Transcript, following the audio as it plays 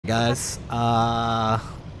Guys,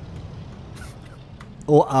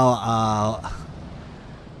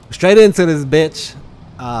 straight into this bitch.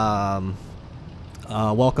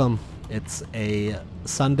 Welcome. It's a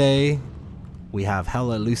Sunday. We have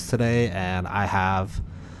hella loose today, and I have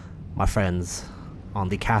my friends on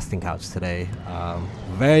the casting couch today.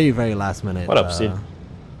 Very last minute. What up, Sid?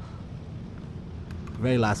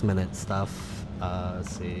 Very last minute stuff.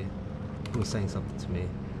 Let's see. Who was saying something to me?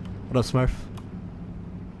 What up, Smurf?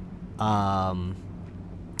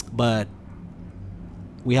 But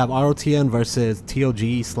we have ROTN versus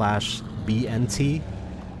TOG slash BNT.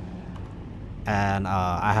 And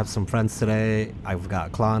I have some friends today. I've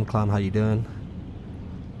got Klon. Klon, how you doing?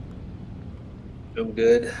 I'm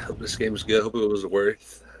good. Hope this game's good. Hope it was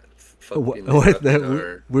worth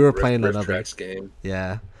it. We were playing another tracks game.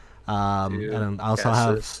 Yeah. And I also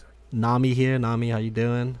have Nami here. Nami, how you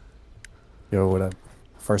doing? Yo, what up?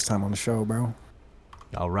 First time on the show, bro.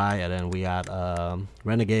 All right, and then we got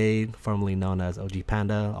Renegade, formerly known as OG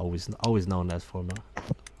Panda, always known as former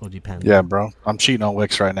OG Panda. Yeah, bro. I'm cheating on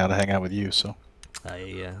Wix right now to hang out with you, so.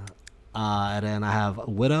 Yeah. And then I have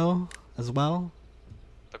Widow as well.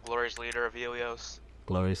 The glorious leader of Helios.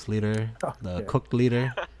 Glorious leader, cooked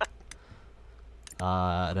leader.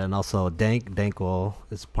 And then also Dank. Dank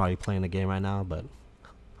is probably playing the game right now, but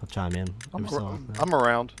I'll chime in. I'm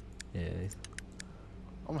around. Yeah.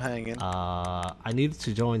 I'm hanging. I needed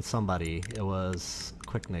to join somebody. It was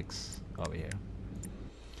Quicknix over here.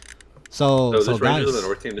 So this guys, Rangers of the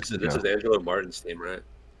North team. This is Angelo Martin's team, right?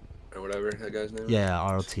 Or whatever that guy's name. Yeah,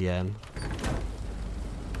 ROTN.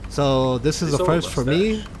 So this is the first for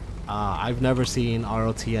me. I've never seen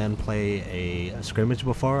ROTN play a scrimmage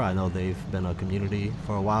before. I know they've been a community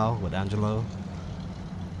for a while with Angelo.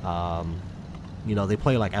 You know, they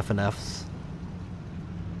play like FNFs.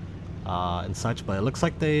 And such, but it looks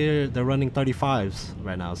like they're running 35s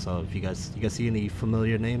right now. So if you guys see any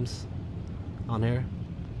familiar names on here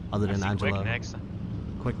other than Angelo?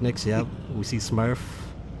 Quicknix, yep. We see Smurf.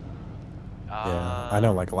 Yeah, I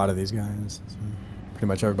know like a lot of these guys. So pretty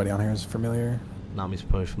much everybody on here is familiar. Nami's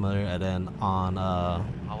pretty familiar. And then on oh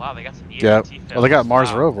wow, they got some yeah. Oh, they got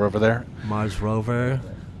Mars Rover over there. Mars Rover.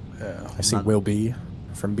 Yeah, I see Will B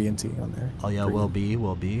from BNT on there. Oh yeah, Will B.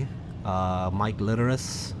 Mike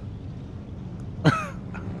Litterus.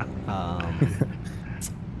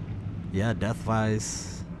 Yeah, Death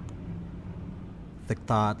Vice, Thick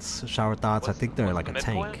Thoughts, Shower Thoughts. I think they're like a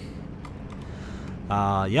tank.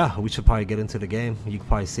 Yeah, we should probably get into the game. You can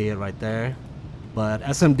probably see it right there. But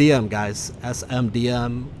SMDM, guys,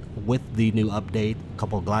 SMDM with the new update,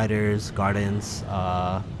 couple gliders, gardens.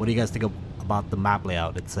 What do you guys think about the map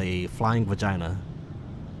layout? It's a flying vagina.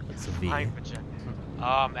 It's a V. Flying vagina.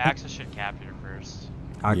 Axis should capture first.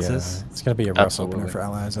 Axis? Yeah, it's gonna be a rough opener for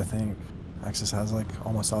allies, I think. Axis has like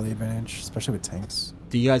almost all the advantage, especially with tanks.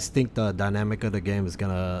 Do you guys think the dynamic of the game is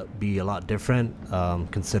gonna be a lot different,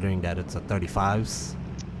 considering that it's a 35s?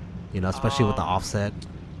 You know, especially with the offset.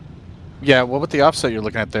 Yeah, well, with the offset you're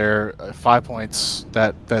looking at there, 5 points.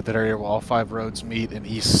 That area where all 5 roads meet in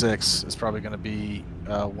East 6 is probably going to be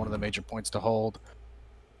one of the major points to hold.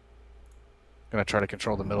 Gonna try to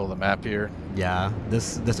control the middle of the map here. Yeah,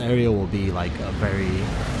 this area will be like a very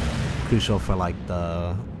crucial for like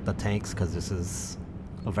the tanks, because this is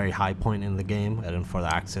a very high point in the game, and then for the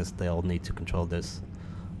Axis they'll need to control this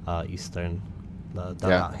eastern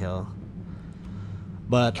dugout hill.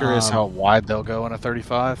 But curious how wide they'll go in a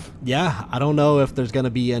 35. Yeah, I don't know if there's gonna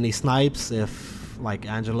be any snipes if like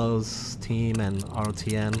Angelo's team and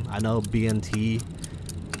ROTN. I know BNT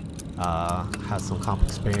has some comp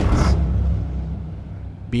experience.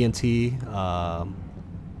 BNT,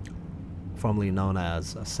 formerly known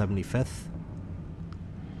as 75th,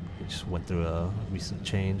 which went through a recent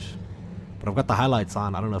change. But I've got the highlights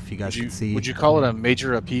on. I don't know if you guys can see. Would you call it a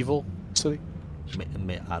major upheaval, City?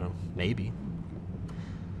 I don't. Maybe.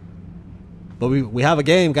 But we have a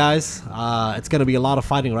game, guys. It's gonna be a lot of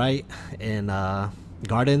fighting, right? In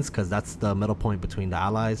Gardens, because that's the middle point between the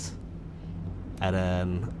allies. And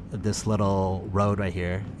then this little road right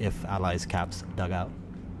here, if allies caps dugout.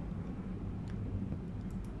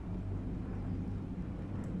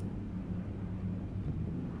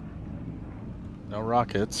 No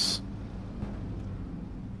rockets.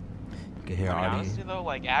 You can hear I mean, Artie. honestly though,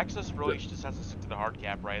 like Axis really just has to stick to the hard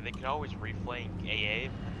cap, right? They can always reflank AA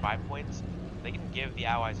for 5 points. They can give the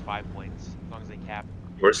allies 5 points as long as they cap.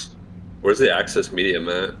 Where's the Axis medium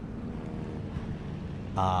at?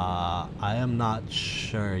 I am not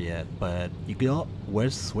sure yet, but you go.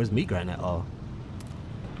 Where's Meek right now? Oh.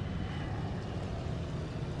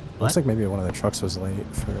 Looks like maybe one of the trucks was late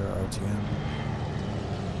for RTN.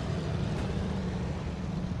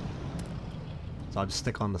 So I'll just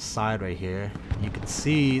stick on the side right here. You can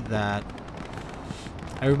see that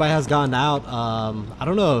everybody has gotten out. I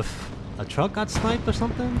don't know if a truck got sniped or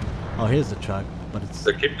something. Oh, here's the truck, but it's...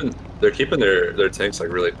 They're keeping their tanks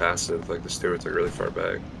like really passive. Like the Stewards are really far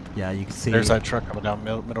back. Yeah, you can see... There's that truck coming down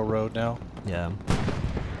middle road now. Yeah.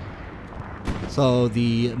 So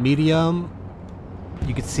the medium,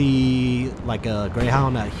 you can see like a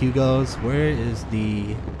Greyhound at Hugo's. Where is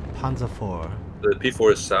the Panzer IV? The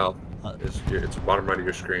P4 is south. It's bottom right of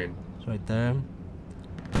your screen. It's right there.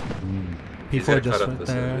 He's P4 gonna just cut up right this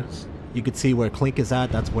there. image. You can see where Clink is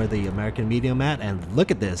at. That's where the American medium at. And look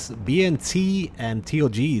at this. BNT and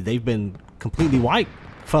TOG, they've been completely wiped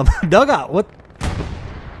from dugout. What?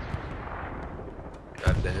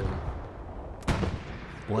 God damn.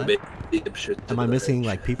 What? Am I missing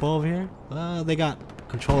like people over here? They got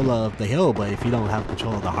control of the hill, but if you don't have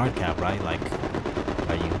control of the hard cap, right? Like,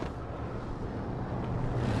 are you?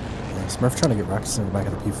 Yeah, Smurf trying to get rockets in the back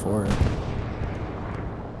of the P4.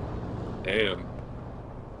 Damn.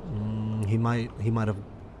 He might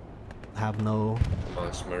have no. Oh,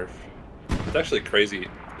 Smurf. It's actually crazy.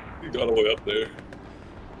 He got all the way up there.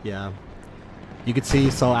 Yeah. You can see.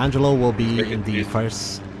 So Angelo will be Make it in the easy.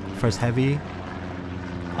 first heavy.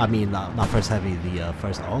 I mean, not first heavy. The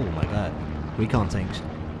first. Oh my God. Recon tank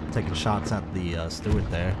taking shots at the Stewart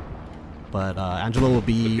there. But Angelo will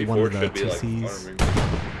be The one of P4 the should be, like, TCs. farming.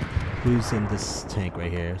 Who's in this tank right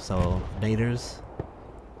here? So Naders.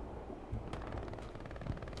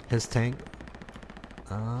 His tank.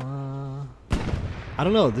 I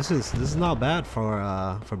don't know. This is not bad for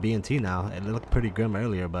BNT now. It looked pretty grim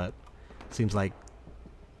earlier, but it seems like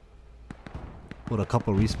with a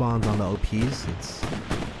couple respawns on the OPs, it's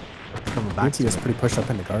coming back. BT is pretty pushed up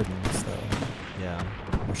into gardens, so Yeah.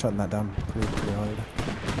 we're shutting that down pretty hard.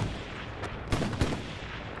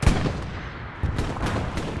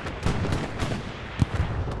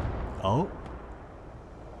 Oh.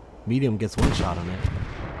 Medium gets one shot on it.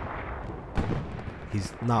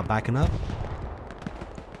 He's not backing up.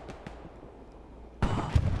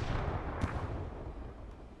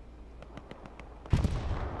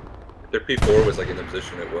 If their P4 was like in the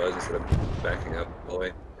position it was instead of backing up all the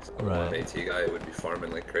way. Right. An AT guy would be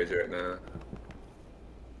farming like crazy right now.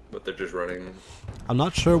 But they're just running. I'm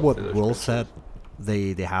not sure what those rule trenches. set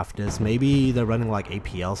they have this. Maybe they're running like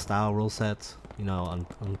APL style rule sets. You know,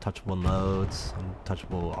 untouchable nodes,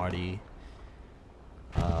 untouchable RD.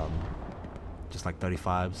 Just like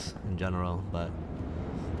 35s in general, but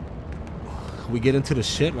we get into the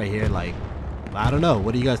shit right here. Like, I don't know.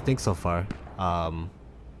 What do you guys think so far?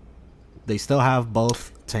 They still have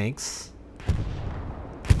both tanks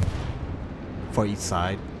for each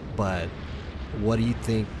side, but what do you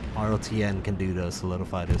think ROTN can do to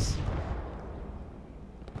solidify this?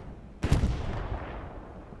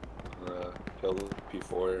 Kill the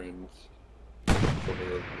P4 and kill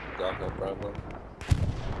the Doc, no problem.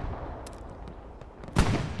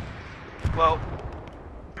 Well,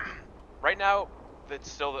 right now, it's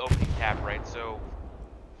still the opening cap, right? So,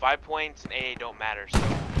 5 points and AA don't matter. So,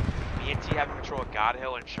 BNT having control of God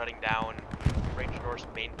Hill and shutting down Ranger North's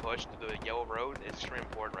main push to the Yellow Road is extremely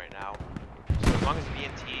important right now. So, as long as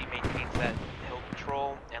BNT maintains that hill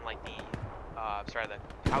control and, like, the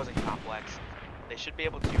housing complex, they should be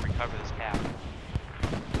able to recover this cap.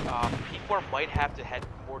 P4 might have to head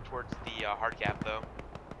more towards the hard cap, though.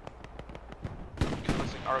 It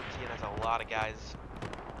looks like ROTN has a lot of guys.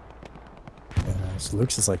 Yeah, so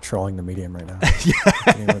Luke's is like trolling the medium right now.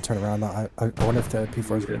 Yeah. You know, turn around. I wonder if the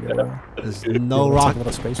P4 is going to go away. There's You no know, rock. take a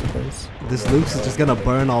little space with this. This Luke's is just gonna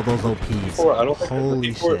burn all those OPs. P4, I don't think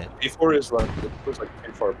Holy the P4, shit. P4 is like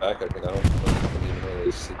too far back. I think I don't even know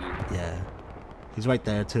the city. Yeah. He's right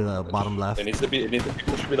there to the bottom left. It needs to be. The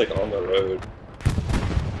people should be like on the road.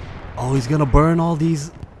 Oh, he's gonna burn all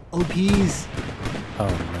these OPs. Oh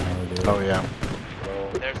no, dude. Oh yeah.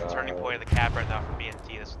 Oh, There's the turning God. point of the cap right now for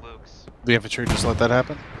BNT. This Luke's. The infantry just let that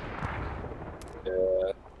happen.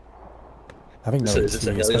 Yeah. Having no Is this AT,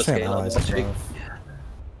 a Helios especially on game on allies, this is streak? rough.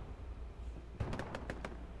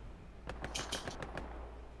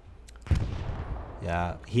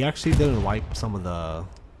 Yeah, he actually didn't wipe some of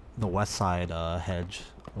the west side hedge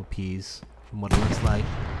OPs from what it looks like.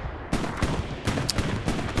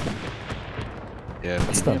 Yeah.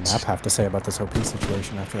 What's the mediums. map have to say about this OP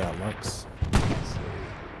situation after that Lux?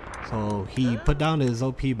 So he put down his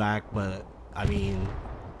OP back, but I mean,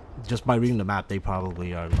 just by reading the map, they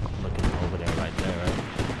probably are looking over there right there, right?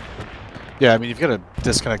 Yeah, I mean, you've got a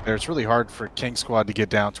disconnect there. It's really hard for King Squad to get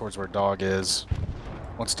down towards where Dog is.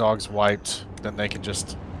 Once Dog's wiped, then they can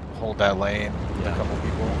just hold that lane with a couple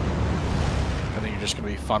people. And then you're just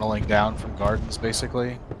going to be funneling down from gardens,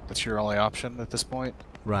 basically. That's your only option at this point.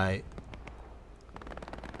 Right.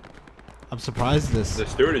 I'm surprised this. The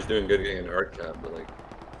Stewart is doing good getting an arc cap, but like,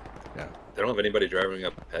 Yeah. they don't have anybody driving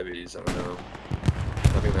up heavies. I don't know.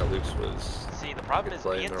 I think that Luke's was. See, the problem is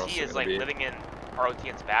Play, and they're BNT also is gonna like be- living in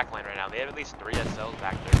ROTN's backline right now. They have at least 3 SLs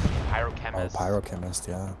back there. Oh, Pyrochemist. pyrochemist,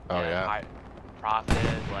 yeah. Oh yeah. Prophet,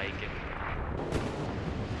 like,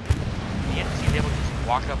 BNT is able to just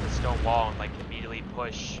walk up the stone wall and like immediately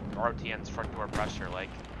push ROTN's front door pressure. Like,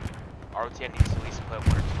 ROTN needs to at least put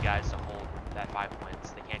 1 or 2 guys to hold that 5 points.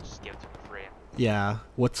 They can't just give it to them for free. Yeah.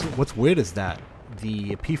 What's weird is that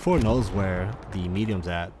the P4 knows where the medium's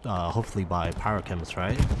at. Hopefully by Pyrochemist,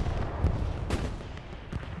 right?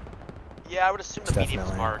 Yeah, I would assume the medium's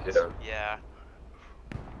Definitely. marked. Yeah.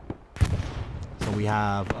 Yeah. So we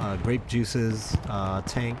have Grape Juice's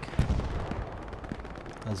tank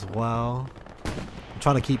as well. I'm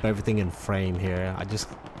trying to keep everything in frame here.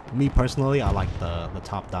 Me personally, I like the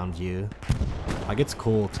top-down view. Like, it's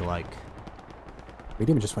cool to like.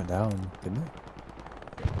 Medium just went down, didn't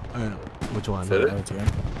it? Which one? Did it?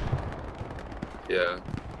 ROTN. Yeah.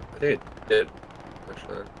 I think it did.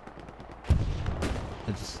 Actually.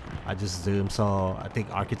 I just zoom, so I think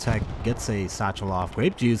Architect gets a satchel off.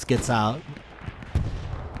 Grape Juice gets out.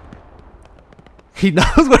 He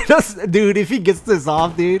knows where this dude. If he gets this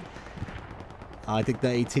off, dude, I think the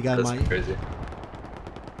AT guy That's might. crazy.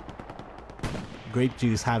 Grape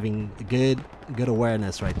Juice having good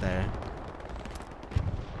awareness right there.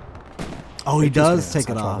 Oh, he Grape Juice does being take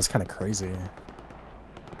it satchel off. That's kind of crazy.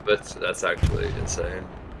 That's actually insane.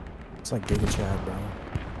 It's like Giga Chad, bro.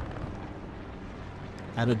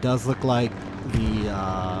 And it does look like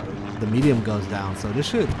the medium goes down, so this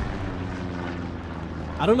should.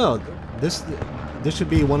 I don't know. This should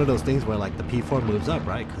be one of those things where like the P4 moves up,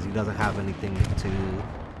 right? Because he doesn't have anything to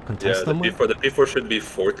contest Yeah, them with. the P4 should be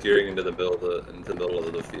 4th gearing into the middle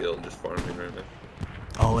of the field, just farming right now.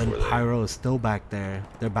 Oh, and before they- Pyro is still back there.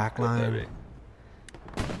 Their back line. Heavy.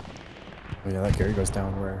 Oh, yeah, that Gary goes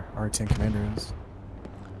down where ROTN commander is.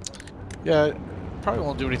 Yeah, probably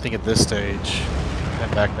won't do anything at this stage.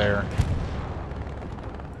 And back there.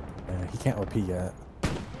 Yeah, he can't OP yet.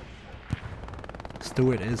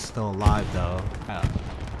 Stewart is still alive though.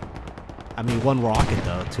 I mean, one rocket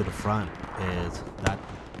though to the front is that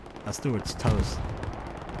Stewart's toast.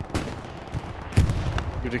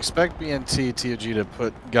 You'd expect BNT TOG to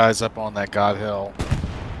put guys up on that God Hill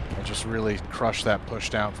and just really crush that push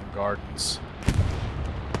down from Gardens.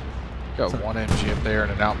 Got one MG up there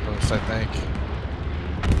and an outpost, I think.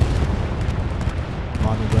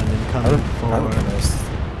 Modern gun incoming for Pyrochemist.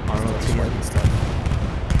 ROTN. Stuff.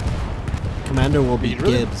 Commander will be You'd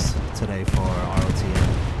really- Gibbs today for ROTN.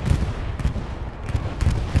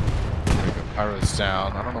 There we go. Pyro's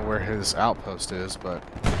down. I don't know where his outpost is, but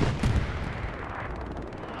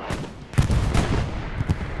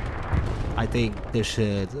I think this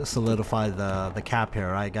should solidify the cap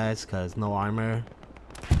here, right, guys? Because no armor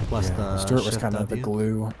plus Yeah, the Stewart was shift kind of the W.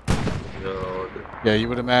 glue. No. yeah, you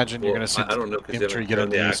would imagine you're Well, going to see I don't know because infantry they get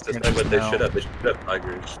haven't into done the these access, trenches but they now. should have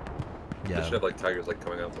tigers. They Yeah, should have like tigers like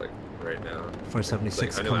coming up like right now.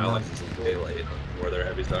 476 Like, I know coming up. Alex is in daylight on where their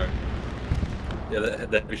heavies are. Yeah,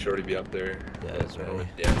 that we should already be up there. Yeah, But, it's ready.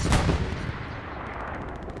 Yeah.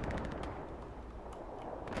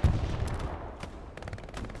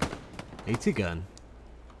 AT gun.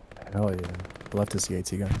 Hell yeah. I'd love to see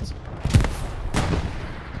AT guns.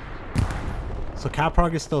 So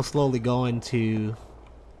Caprog is still slowly going to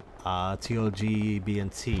TOG,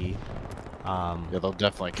 BNT. Yeah, they'll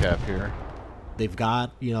definitely cap here. They've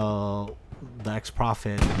got, you know, the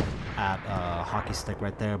ex-Prophet at Hockey Stick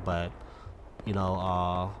right there, but, you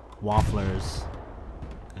know, Wafflers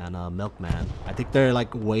and Milkman. I think they're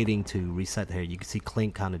like waiting to reset here. You can see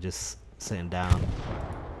Clink kind of just sitting down.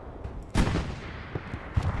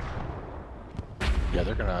 Yeah,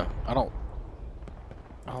 they're gonna. I don't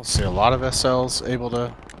see a lot of SLs able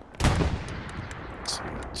to. Let's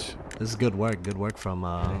see. This is good work. Good work from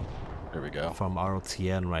There we go. from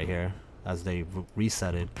ROTN right here as they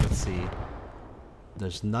reset it. Let's see.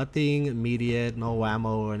 There's nothing immediate, no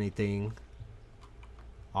ammo or anything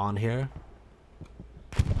on here.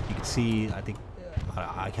 You can see, I think,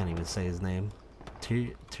 I can't even say his name.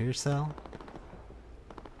 Tearcell?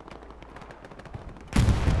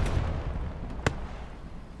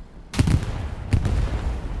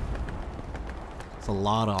 It's a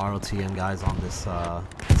lot of ROTN guys on this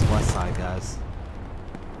west side, guys.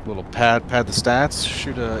 Little pad the stats.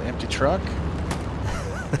 Shoot a empty truck.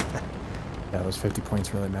 Yeah, those 50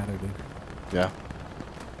 points really matter, dude. Yeah.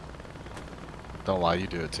 Don't lie, you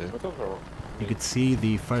do it too. You could see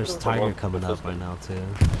the first tiger coming up right now too.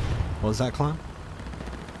 What was that, Clown?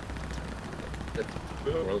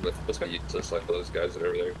 That's kind of useless, like those guys that are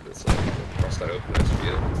over there. It's like across that open ice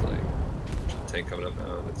field. It's like tank coming up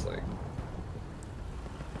now, and it's like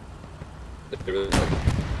they're really like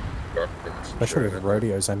garbage. I sure if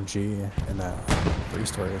Rodeo's MG in that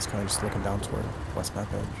 3-story is kind of just looking down toward West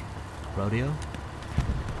Map Edge. Rodeo?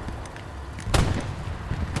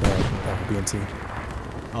 BNT.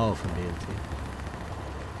 Oh, from BNT.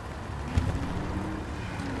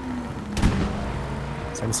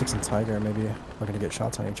 '76 and Tiger maybe looking to get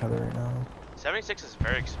shots on each other right now. 76 is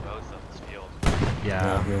very exposed on this field.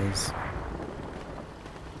 Yeah. He is.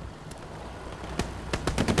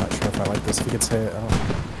 Not sure if I like this. If he gets hit, I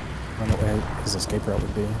don't know what his escape route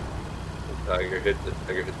would be. Tiger hit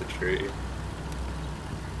the tree.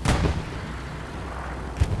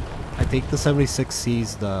 I think the 76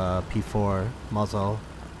 sees the P4 muzzle.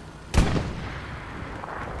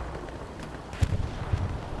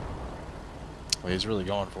 Well, he's really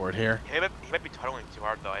going for it here. He might be tunneling too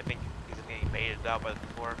hard though. I think he's getting baited out by the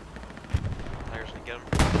P4. Tiger's gonna get him.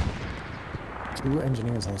 2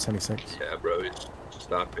 engineers on 76. Yeah, bro, he's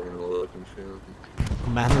stopping in the looking field.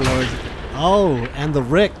 Commander Lord. Oh, and the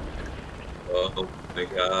Rick. Oh my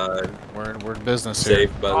god. We're in business here.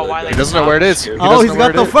 Safe by Oh, the why He doesn't know where it is. He Oh, doesn't he's know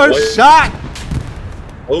where got the it is. first shot!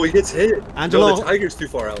 Oh, he gets hit. Angelo- No, the Tiger's too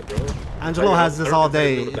far out, bro. Angelo Tiger- has I this don't all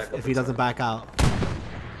think he's day gonna back up if he in doesn't time. back out.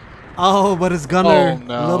 Oh, but his gunner, Oh,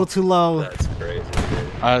 no. a little too low. That's crazy.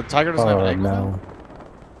 Dude. Tiger doesn't have an Oh angle. no.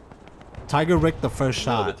 Tiger Rick the first No,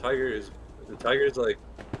 shot. the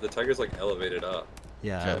tiger's like elevated up.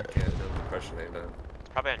 Yeah. Okay. I can't impressionate that. It's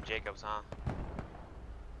probably on Jacobs, huh?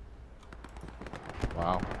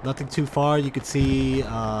 Wow. Nothing too far. You could see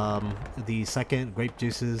the second Grape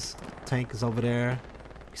Juice's tank is over there.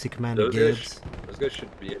 You see Commander Gibbs. Those guys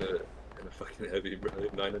should be in a fucking heavy, bro.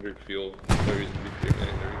 900 fuel. No reason to be doing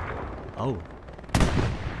anything. Oh.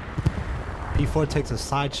 P4 takes a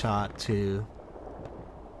side shot to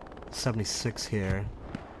 76 here.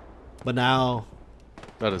 But now,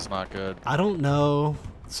 That is not good. I don't know.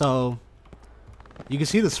 So, you can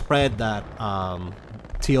see the spread that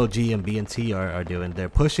TOG and BNT are doing. They're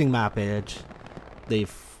pushing map edge.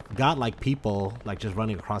 They've got like people like just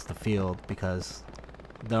running across the field because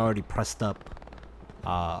they're already pressed up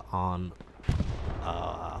on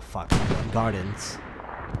gardens.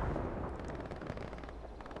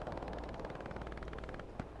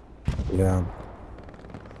 Yeah.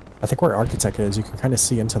 I think where Architect is, you can kind of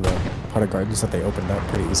see into the part of gardens that they opened up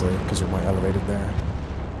pretty easily because you're more elevated there.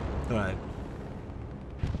 Alright.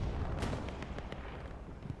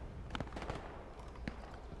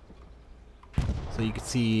 So you can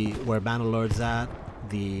see where Bannerlord's at.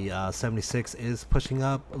 The 76 is pushing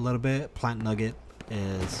up a little bit. Plant Nugget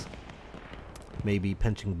is maybe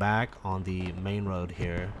pinching back on the main road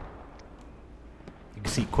here. You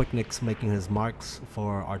can see Quicknick's making his marks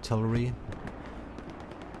for artillery.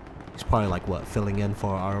 He's probably like what, filling in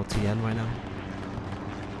for ROTN right now?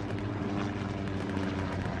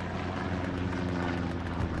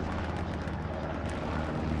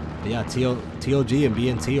 But yeah, TOG and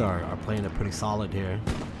BNT are playing it pretty solid here.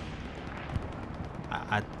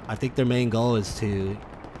 I think their main goal is to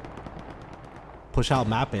push out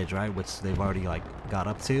map edge, right? Which they've already like got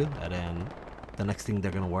up to, and then the next thing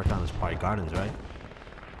they're gonna work on is probably gardens, right?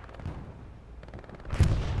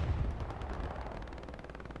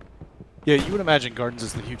 Yeah, you would imagine gardens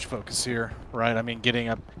is the huge focus here, right? I mean, getting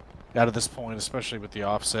up out of this point, especially with the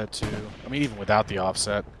offset too. I mean, even without the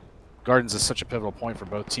offset, gardens is such a pivotal point for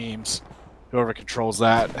both teams. Whoever controls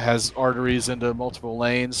that has arteries into multiple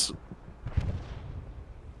lanes.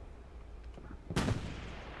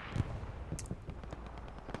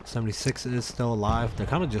 76 is still alive. They're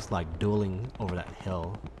kind of just like dueling over that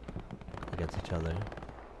hill against each other.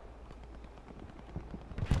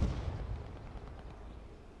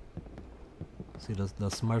 See, does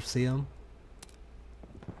Smurf see him?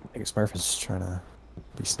 I think Smurf is trying to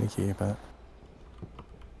be sneaky, but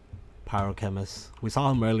Pyrochemist. We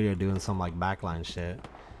saw him earlier doing some like backline shit.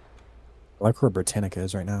 I like where Britannica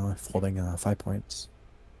is right now, holding 5 points.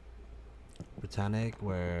 Britannic,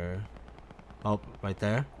 where? Oh, right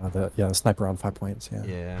there. The sniper on 5 points. Yeah.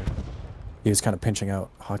 Yeah. He was kind of pinching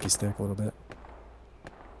out hockey stick a little bit.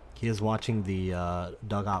 He is watching the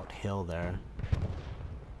dugout hill there.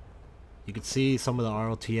 You can see some of the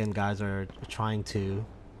ROTN guys are trying to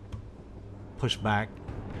push back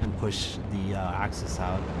and push the axis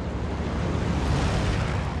out.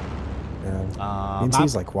 Yeah.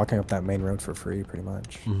 BNT's like walking up that main road for free, pretty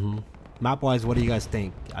much. Mm-hmm. Map-wise, what do you guys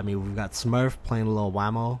think? I mean, we've got Smurf playing a little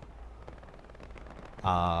whammo.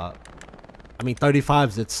 I mean,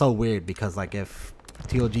 35s, it's so weird because, like, if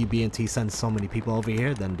TOG BNT sends so many people over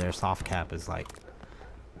here, then their soft cap is like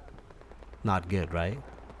not good, right?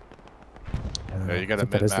 Yeah, you got to I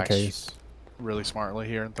think that is the min-max case. really smartly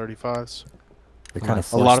here in 35s. You're kind of A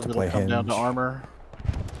forced lot of to it play will come down to hinge. armor.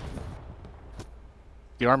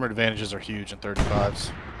 The armor advantages are huge in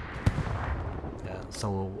 35s. Yeah.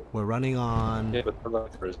 So we're running on. Yeah, but I'm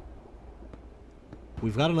not first.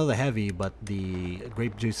 We've got another heavy, but the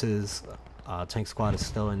Grape Juice's tank squad is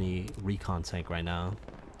still in the recon tank right now.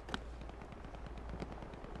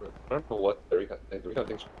 I don't know what the recon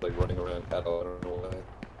thing's like running around at all. I don't know why.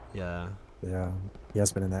 Yeah. Yeah, he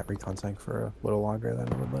has been in that recon tank for a little longer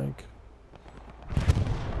than I would like.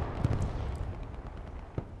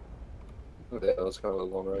 Oh, yeah, that was kind of a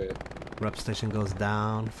long ride. Rep station goes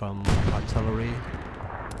down from artillery.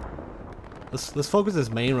 Let's focus this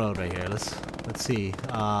main road right here. Let's see.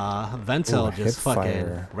 Ventil Ooh, just hip fucking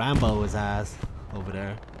fire. Rambo his ass over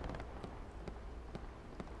there.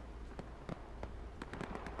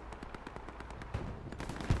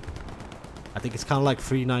 I think it's kind of like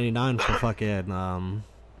 $3.99 for fucking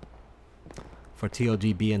for TOG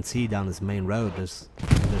BNT down this main road. There's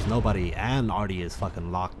nobody, and Artie is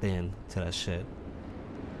fucking locked in to that shit.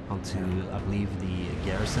 Onto, I believe, the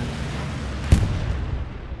garrison.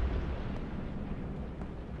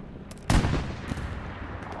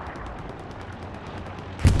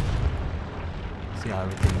 See how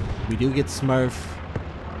everything. We do get Smurf.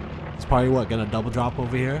 It's probably what, gonna double drop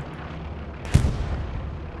over here.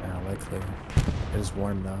 Yeah, likely. It is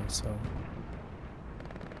warm though, so.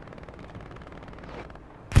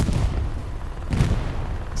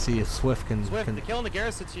 See if Swift can. Swift, they're killing the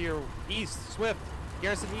garrison to your east. Swift,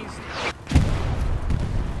 garrison east.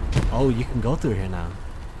 Oh, you can go through here now.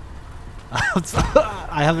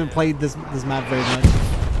 I haven't played this map very much.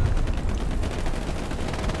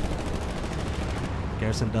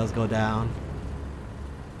 Garrison does go down.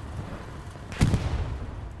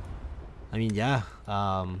 I mean, yeah.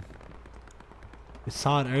 We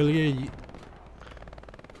saw it earlier.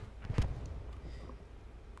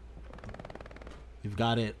 You've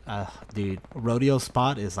got it, dude. Rodeo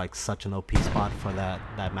spot is like such an OP spot for that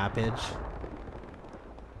map edge.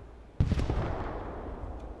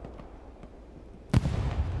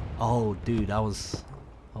 Oh, dude, that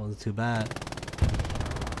wasn't too bad.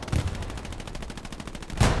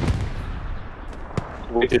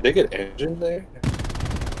 Wait, did they get engine there?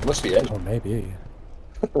 It must be engine. Oh, maybe.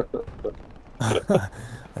 That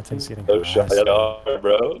thing's getting No shot,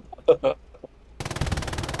 bro.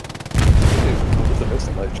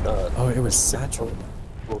 Oh, it was satchel.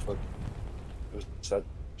 Oh, fuck. It was satchel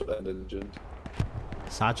and engine.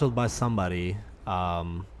 Satcheled by somebody. I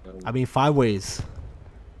mean, 5 ways.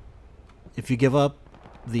 If you give up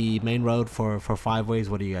the main road for 5 ways,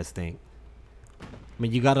 what do you guys think? I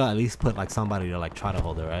mean, you gotta at least put like somebody to like try to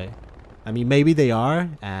hold it, right? I mean, maybe they are,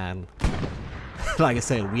 and like I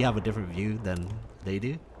said, we have a different view than they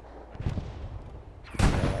do.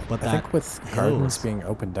 But I think with gardens being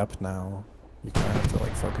opened up now, you kind of have to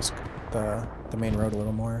like focus the main road a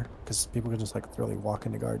little more, because people can just like really walk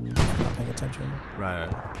into gardens not paying attention. Right.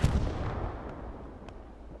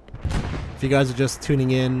 If you guys are just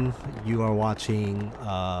tuning in, you are watching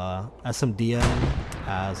SMDM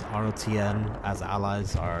as ROTN as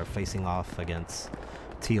allies are facing off against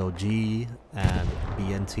TOG and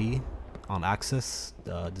BNT on Axis.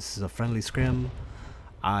 This is a friendly scrim.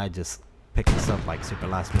 I just picked this up like super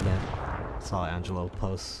last minute. Saw Angelo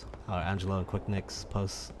post, Angelo and Quick Nick's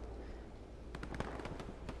post.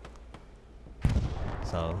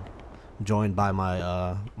 So, joined by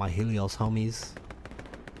my my Helios homies.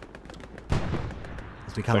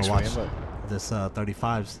 As we kind of watched this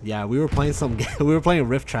 35s. Yeah, we were playing some game. We were playing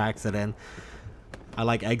Rift Tracks, and then I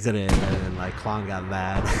like exited, and then like Klon got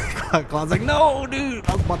mad. Klon's like, "No, dude,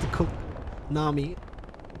 I was about to cook Nami."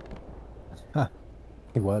 Huh.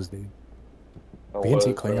 He was, dude. Oh,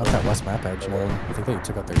 BNT clearing out that west map edge. I think they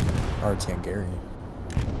took out their ROTN Gary.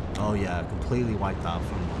 Oh yeah, completely wiped out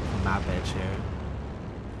from map edge here.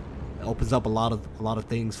 It opens up a lot of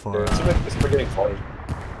things for. It's getting farmed.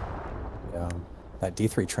 Yeah, that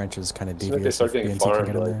D3 trench is kind of It's like they devious. start If getting BNT can farmed,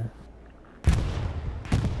 get in like- there.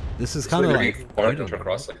 This is kind of like farmed and turn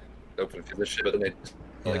across like open field shit, but then they just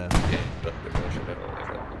like Yeah. the motion and all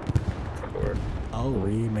like from board. oh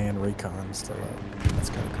 3-man recon still up. That's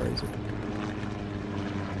kind of crazy.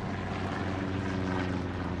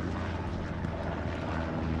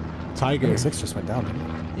 Tiger. 6 just went down, didn't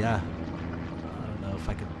it? Yeah. I don't know if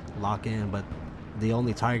I could lock in, but the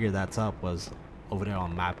only Tiger that's up was over there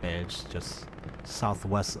on map edge, just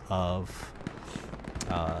southwest of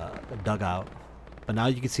dugout. But now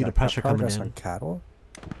you can see the pressure coming progress in. on cattle.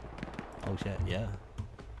 Oh shit, yeah.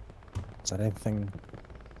 Is that anything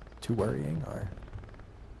too worrying, or?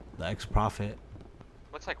 The ex-prophet.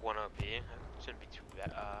 What's like 1 OP? It shouldn't be too big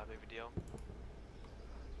of a deal.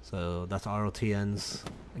 So that's ROTN's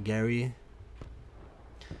Gary.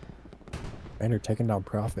 And you're taking down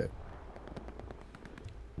Profit.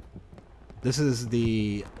 This is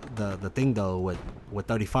the thing though with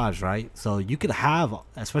 35s, right? So you could have,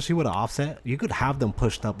 especially with an offset, you could have them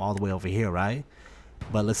pushed up all the way over here, right?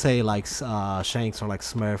 But let's say like Shanks or like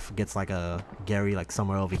Smurf gets like a Gary like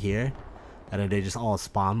somewhere over here, and then they just all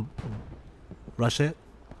spawn rush it.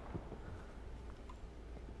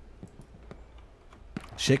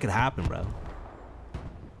 Shit could happen, bro.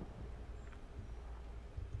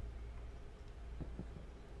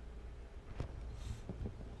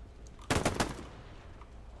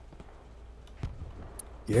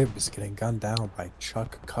 Gibbs getting gunned down by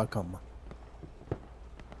Chuck Cuckham.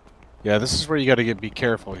 Yeah, this is where you got to be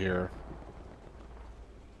careful here.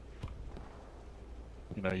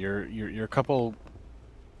 You know, you're a couple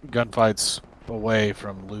gunfights away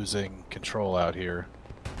from losing control out here.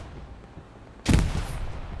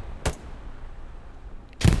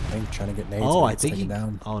 Trying to get nades. Oh, I think he.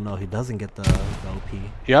 Down. Oh no, he doesn't get the OP.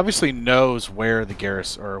 He obviously knows where the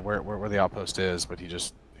garrison or where the outpost is, but he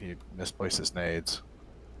misplaces nades.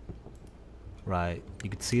 Right, you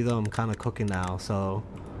can see them kind of cooking now. So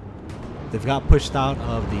they've got pushed out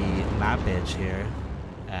of the map edge here,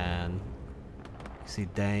 and you see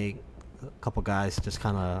dang a couple guys just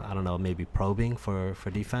kind of, I don't know, maybe probing for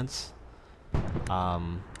defense.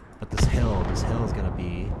 But this hill is gonna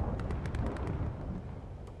be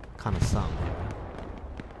kind of something here.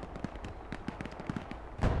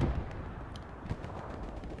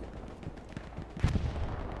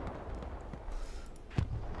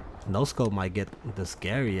 No scope might get this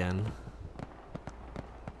Gary in.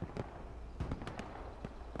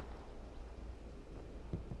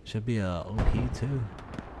 Should be a OP too.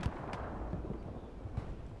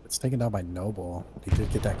 It's taken down by Noble. He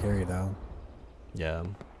did get that Gary though. Yeah.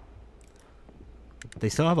 They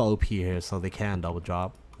still have an OP here, so they can double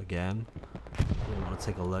drop again. We want to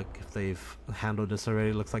take a look if they've handled this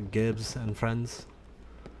already. Looks like Gibbs and friends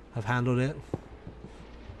have handled it.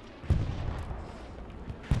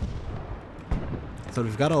 So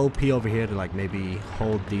we've got an OP over here to like maybe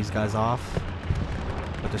hold these guys off,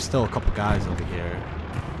 but there's still a couple guys over here.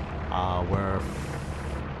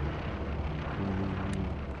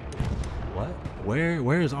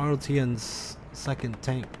 Where is ROTN's second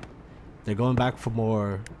tank? They're going back for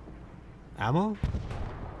more ammo?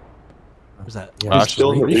 Where's that? Yeah,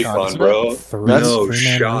 still in the recon, bro. No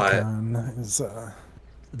shot.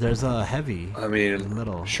 There's a heavy. I mean, in the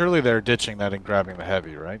middle. Surely they're ditching that and grabbing the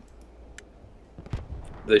heavy, right?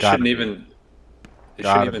 They shouldn't even. They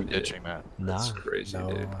shouldn't even be ditching that. That's Nah. crazy,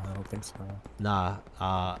 No, dude. I don't think so. Nah,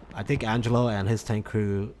 I think Angelo and his tank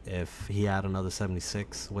crew, if he had another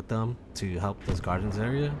 76 with them to help this gardens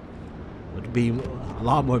area, would be a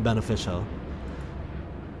lot more beneficial.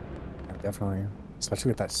 Yeah, definitely. Especially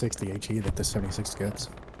with that 60 HE that the 76 gets.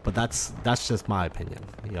 But that's just my opinion.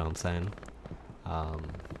 You know what I'm saying?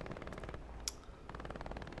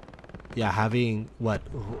 Yeah, having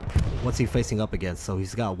what's he facing up against? So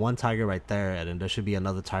he's got one tiger right there, and then there should be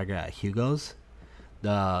another tiger at Hugo's.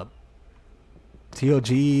 The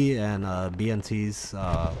TOG and BNT's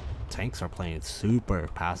tanks are playing super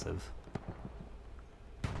passive,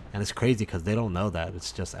 and it's crazy because they don't know that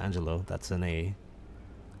it's just Angelo that's in a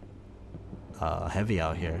heavy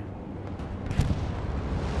out here.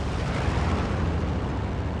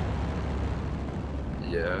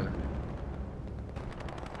 Yeah.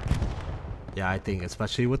 Yeah, I think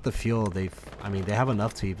especially with the fuel, they have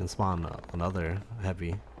enough to even spawn another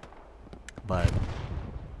heavy, but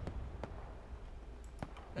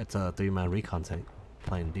it's a 3-man recon tank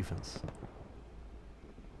playing defense.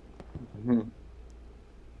 Mm-hmm.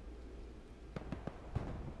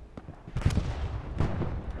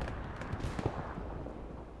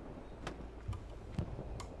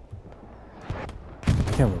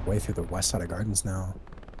 I can't we're way through the west side of gardens now.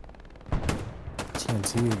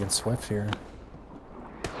 TNT against Swift here.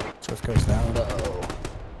 Swift goes down. Uh-oh.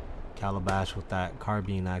 Calabash with that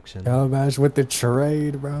carbine action. Calabash with the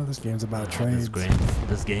trade, bro. This game's about trades.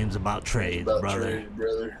 This game's about trade, brother. Trade,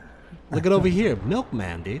 brother. Look at over here,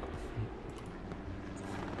 Milkman, dude.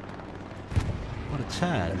 What a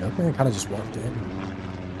Chad. Milkman kind of just walked in.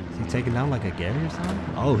 Is he taking down like a Gary or something?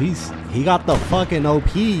 Oh, he got the fucking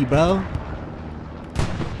OP, bro.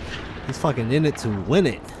 He's fucking in it to win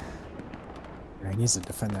it. Yeah, he needs to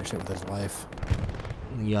defend that shit with his life.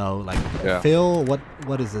 Yo, like Yeah. Phil,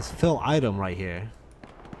 what is this? Phil item right here.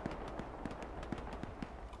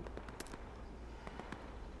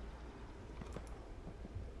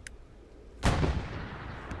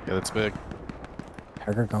 Yeah, that's big.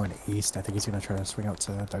 Hager going east. I think he's gonna try to swing out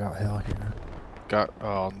to Dugout Hill here.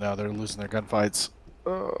 Oh no, they're losing their gunfights.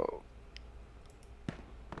 Oh.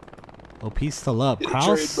 OP's still up. Get the trade,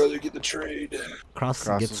 Kraus. brother. Get the trade. Kraus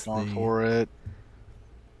Cross gets is going the. for it.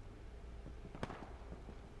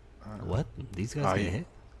 What? These guys get hit?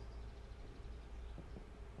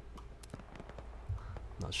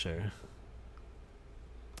 Not sure.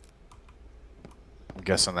 I'm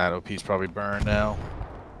guessing that OP's probably burned now.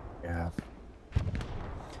 Yeah.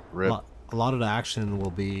 Rip. A lot of the action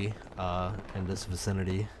will be in this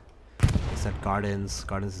vicinity. Except Gardens.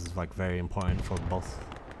 Gardens is like very important for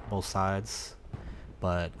both sides.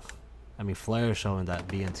 But I mean, Flare is showing that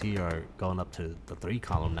BNT are going up to the 3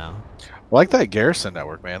 column now. I like that garrison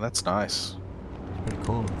network, man. That's nice. Pretty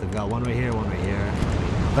cool. They've got one right here, one right here.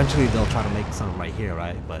 Eventually they'll try to make something right here,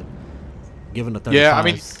 right? But given the 35s, Yeah, I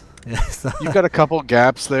mean, so you've got a couple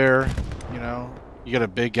gaps there. You know, you got a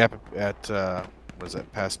big gap at what is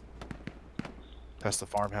it? Past the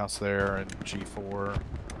farmhouse there and G4.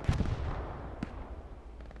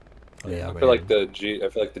 Oh, yeah, I right feel like here. I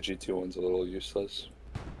feel like the G2 one's a little useless.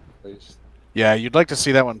 At least. Yeah, you'd like to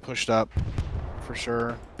see that one pushed up for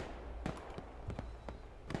sure.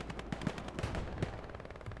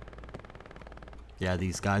 Yeah,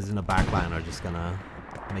 these guys in the back line are just gonna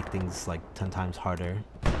make things like 10 times harder.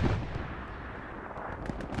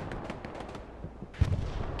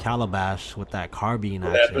 Calabash with that carbine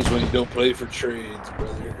What action. happens when you don't play for trades,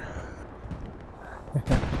 brother?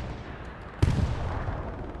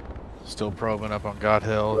 Still probing up on God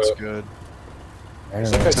Hill. It's good. There,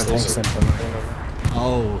 Is that guy there's still Hanks in serving?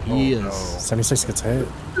 Oh, he is. no. 76 gets hit.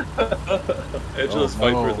 Angela's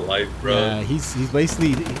fighting for his life, bro. Yeah, he's basically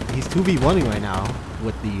he's 2v1ing right now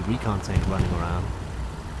with the recon tank running around.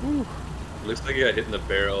 Looks like he got hit in the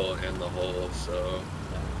barrel and the hull, so.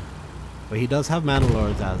 But he does have Mana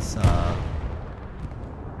Lords as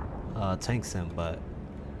tank sim, but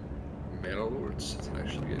Mana Lords is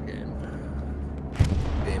actually a good game.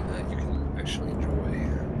 Game that you can actually enjoy.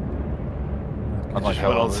 Unlike Just how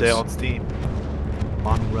went on it sale was. on Steam.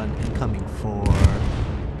 bombing run incoming for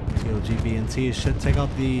TOG BNT. Should take out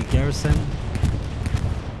the garrison.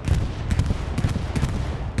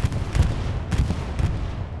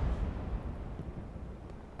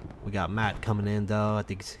 We got Matt coming in though. I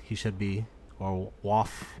think he should be, or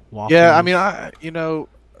Waff. Yeah, I mean, you know,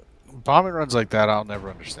 bombing runs like that, I'll never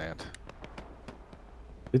understand.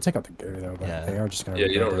 They take out the gear though, but Yeah. they are just gonna. Yeah,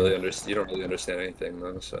 you don't rebuild really it. understand. You don't really understand anything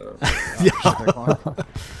though. So.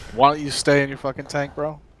 Why don't you stay in your fucking tank,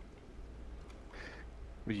 bro?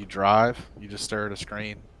 Will you drive? You just stare at a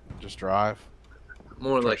screen, just drive.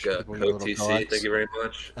 More like a People, your little OTC. coax. Thank you very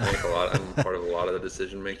much. I think I'm part of a lot of the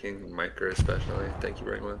decision making, micro especially. Thank you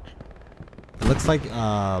very much. It looks like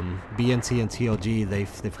BNT and TOG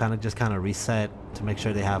they've kind of reset to make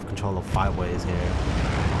sure they have control of 5 ways here.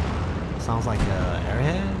 Sounds like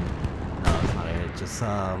airhead? No, it's not airhead. Just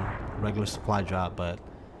regular supply drop, but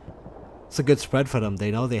it's a good spread for them. They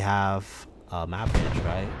know they have map edge,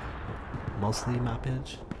 right? Mostly map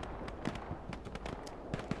edge.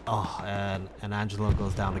 Oh, and Angelo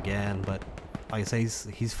goes down again, but like I say,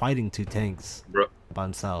 he's fighting 2 tanks Bro. by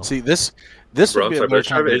himself. See, this Bro, would be I'm a better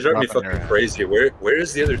time to it's driving me drop in fucking there. crazy. Where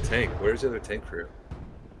is the other tank? Where's the other tank crew?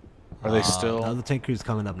 Are they still? The other tank crew's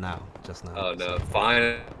coming up now, just now. Oh no,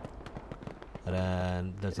 fine. And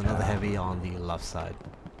then there's another heavy on the left side.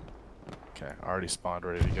 Okay, already spawned,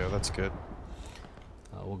 ready to go. That's good.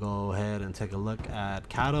 We'll go ahead and take a look at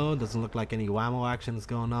Kato. Doesn't look like any whammo action is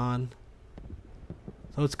going on.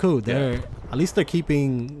 So it's cool. At least they're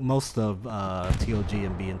keeping most of TOG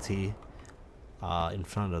and BNT in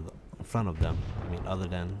front of them. I mean, other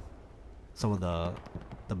than some of the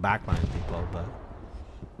backline people, but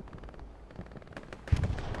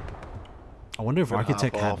I wonder if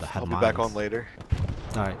Architect had I'll be mines. back on later.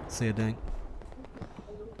 All right, see you, Dank.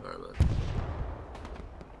 Alright, man.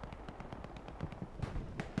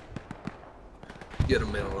 Get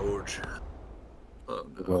him, man, Lord. Oh,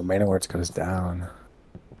 no. Well, Mana Lords goes down.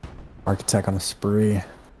 Architect on a spree.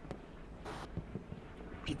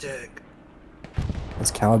 Architect.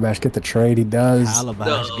 Does Calabash get the trade? He does.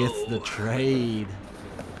 Calabash No. gets the trade.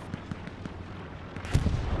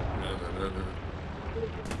 No.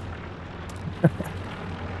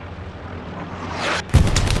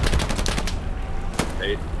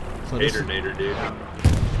 Hate, So this hater nader, dude.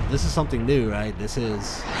 is something new, right? This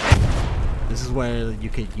is where you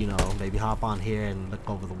could, maybe hop on here and look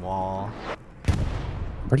over the wall.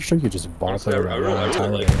 I'm pretty sure you just vault Honestly, over I that wall really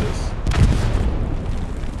entirely. like this.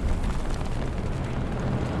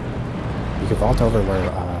 You can vault over where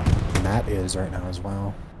Matt is right now as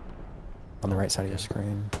well. On the right side of your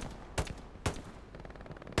screen.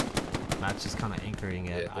 Matt's just kind of anchoring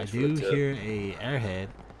it. Yeah, I thanks for the do tip. hear a airhead,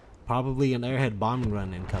 probably an airhead bombing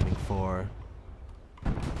run incoming for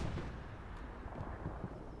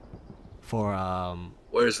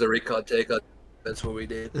Where's the recon take? That's what we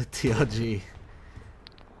did. TOG.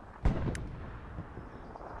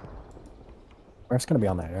 Smurf's gonna be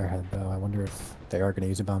on that airhead though. I wonder if they are gonna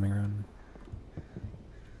use a bombing run.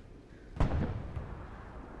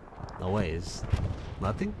 No ways.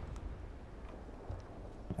 Nothing?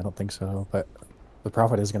 I don't think so, but the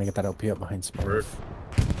Prophet is gonna get that OP up behind Smurf.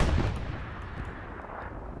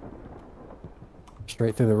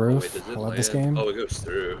 Straight through the Oh, roof. wait, does I it love this land? game. Oh, it goes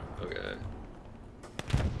through. Okay.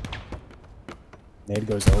 Nade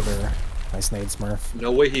goes over. Nice nade, Smurf.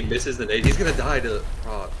 No way he misses the nade. He's gonna die to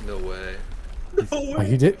proc. No way. No way. Oh,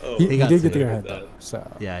 he did. Oh, he got did get the to airhead that. though.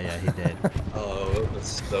 So Yeah, he did. Oh,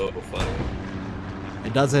 that's so funny.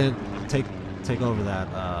 It doesn't take over that.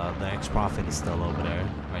 The ex-Prophet is still over there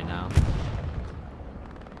right now.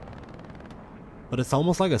 But it's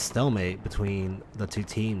almost like a stalemate between the two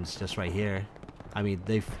teams just right here. I mean,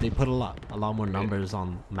 they put a lot more numbers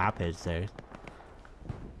on map edge there. It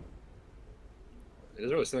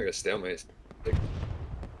doesn't really seem like a stalemate. Like,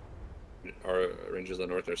 our Rangers of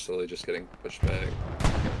the North are slowly just getting pushed back.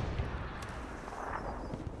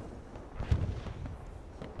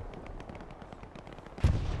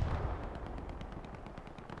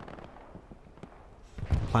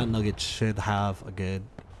 Plant Nuggets should have a good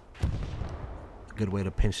way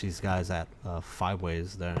to pinch these guys at 5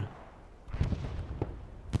 ways there.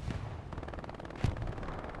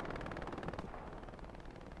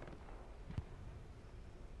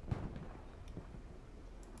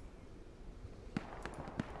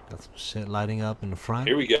 Got some shit lighting up in the front.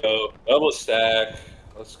 Here we go. Double stack.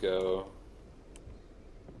 Let's go.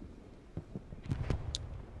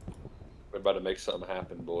 We're about to make something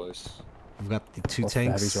happen, boys. We've got the two both Fabbies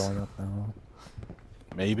tanks rolling up now.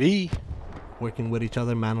 Maybe. working with each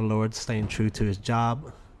other. Manalord staying true to his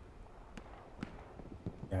job.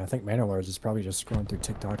 Yeah, I think Manalords is probably just scrolling through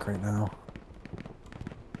TikTok right now.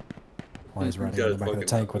 While he's riding in the back of the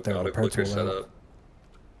tank with their repair tool out.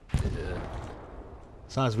 Yeah.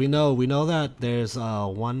 So as we know that there's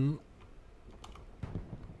one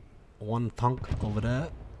tank over there,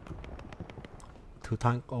 2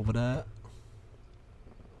 tank over there,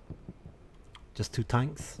 just 2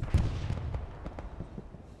 tanks.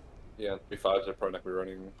 Yeah, 3-5s are probably not gonna be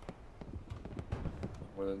running.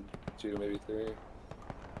 1, 2, maybe 3.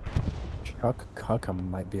 Chuck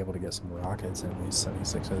might be able to get some rockets at least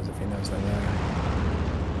 76s if he knows they're there.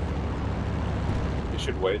 You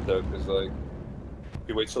should wait though, because like, if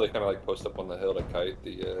you wait till they kind of like post up on the hill to kite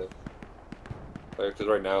the, because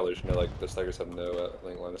right now there's no like the Tigers have no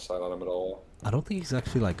like line of sight on them at all. I don't think he's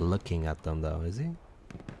actually like looking at them though, is he?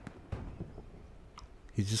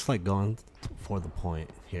 He's just like going for the point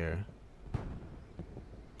here.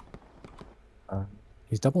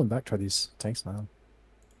 He's doubling back toward these tanks now.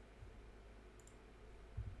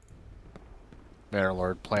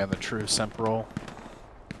 Bannerlord playing the true Semperol.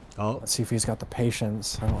 Oh, Let's see if he's got the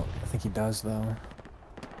patience. I think he does though.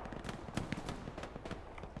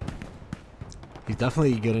 he's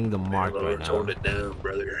definitely getting the mark right Lord's holding now. it down,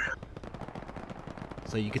 brother.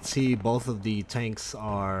 So you can see both of the tanks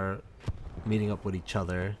are meeting up with each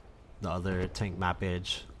other. The other tank map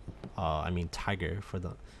edge, I mean Tiger for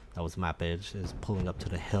that was map edge, is pulling up to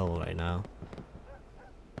the hill right now.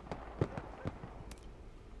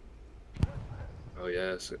 Oh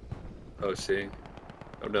yes. Oh, see.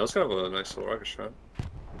 Oh no, it's kind of a nice little rocket shot. Is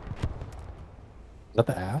that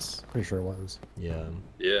the ass? Pretty sure it was. Yeah.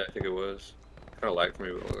 Yeah, I think it was. Kind of lagged for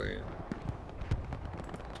me, but like,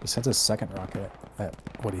 He sent his second rocket at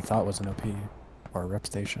what he thought was an OP or a rep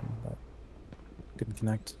station, but didn't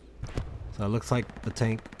connect. So it looks like the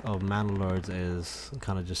tank of Manalords is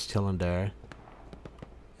kind of just chilling there.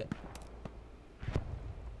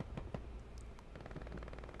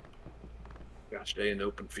 gotta stay in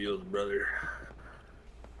open fields, brother.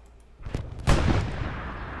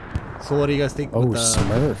 So what do you guys think? Oh, with the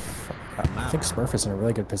Smurf. I map? think Smurf is in a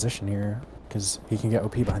really good position here because he can get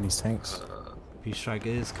OP behind these tanks. P-Strike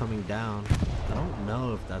is coming down. I don't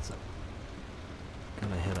know if that's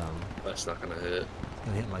gonna hit him. That's not gonna hit. It's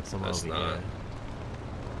gonna hit like someone That's over not. here.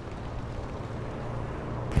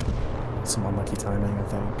 Some unlucky timing, I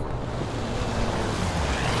think.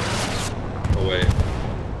 Oh wait.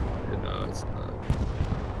 No, it's not.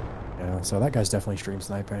 Yeah, so that guy's definitely stream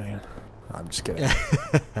sniping. I'm just kidding.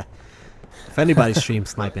 If anybody streams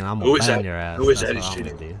sniping, I'm Who gonna is ban that? your ass. Who is That's that what I'm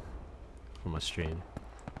shooting? gonna do from a stream.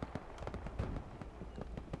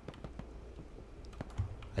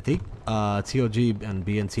 I think TOG and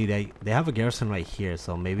BNT they have a garrison right here,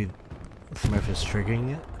 so maybe Smurf is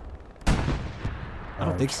triggering it? I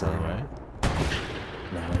don't think so, right?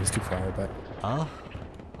 No, he's too far, but... Oh,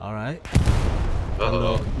 alright. A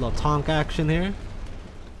Uh-oh. little tonk action here.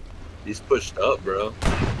 He's pushed up, bro.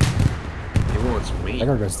 He wants meat.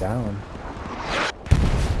 Tiger goes down.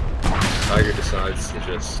 Tiger decides to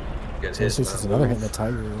just get So hit. it's another hit in the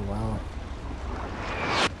Tiger. Wow.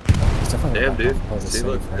 He's definitely Damn, back dude. off the See, safe,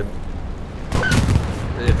 look. right?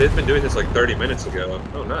 If they'd been doing this like 30 minutes ago.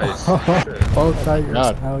 Oh, nice. Shit. Both Tigers.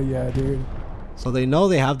 God. Hell yeah, dude. So they know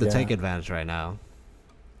they have the Yeah. tank advantage right now.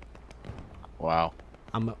 Wow.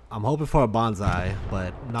 I'm hoping for a bonsai,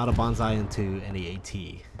 but not a bonsai into any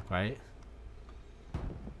AT, right?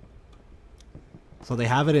 So they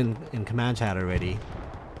have it in command chat already.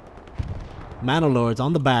 Manolords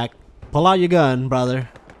on the back. Pull out your gun, brother.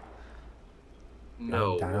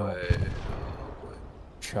 No Down. way.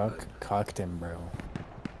 Chuck cocked him, bro.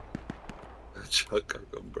 Chuck him,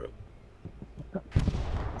 bro.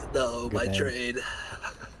 No, Good my name. trade.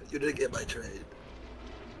 You didn't get my trade.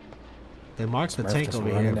 They marked the Smurf tank just over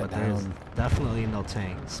here, running but it there's down. definitely no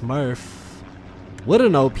tank. Smurf with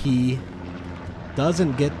an OP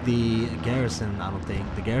doesn't get the garrison, I don't think.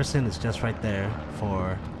 The garrison is just right there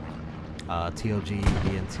for TOG,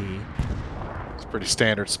 BNT. It's a pretty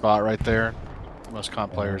standard spot right there. Most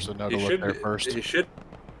comp players would know to look there first. He should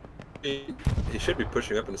be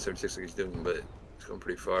pushing up in the 76 like he's doing, but he's going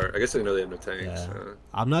pretty far. I guess they know they have no tanks. Yeah.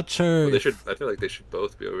 I'm not sure Well, they if should. I feel like they should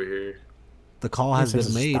both be over here. the call has This been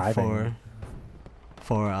is made diving.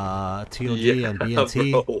 for TOG Yeah, and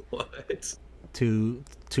BNT bro, what? to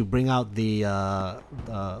bring out the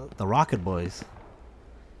Rocket Boys.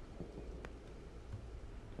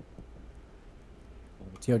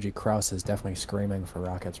 TOG Kraus is definitely screaming for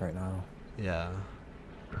rockets right now. Yeah.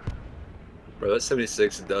 Bro, that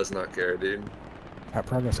 76 does not care, dude. Got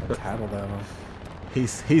progress on cattle though.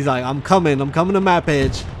 He's like, I'm coming to map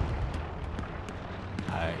edge.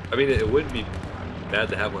 Alright. I mean, it wouldn't be bad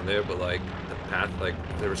to have one there, but like the path, like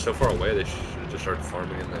they were so far away, they should have just started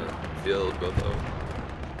farming in the field, both of them.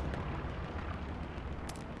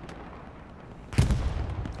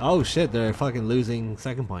 Oh shit, they're fucking losing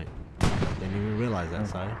second point. Didn't even realize that,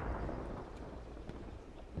 sorry.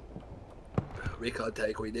 Recon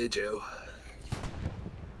tank, we need you.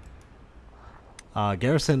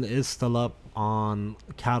 Garrison is still up on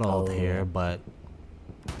cattle Oh. here, but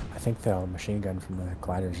I think the machine gun from the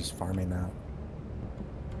glider is just farming that.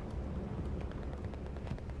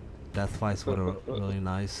 Death Vice would have really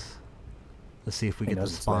nice. Let's see if we He get the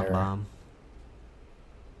knows it's spawn there. bomb.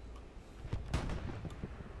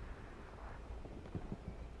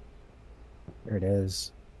 There it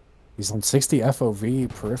is. He's on 60 FOV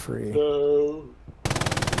periphery. No.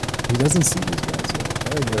 He doesn't see these guys yet.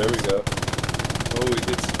 There he There we is. go. Oh, he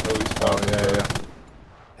did. Oh, he's Oh, farming, yeah, bro.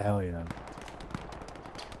 yeah. Hell yeah.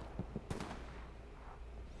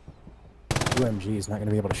 UMG is not going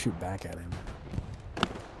to be able to shoot back at him.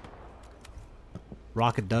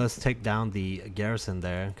 Rocket does take down the garrison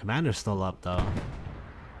there. Commander's still up though.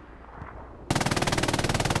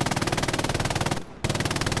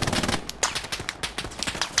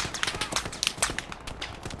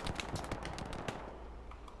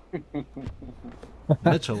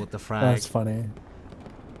 Mitchell with the frag. That's funny.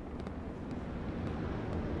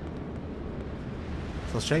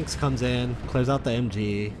 So Shanks comes in, clears out the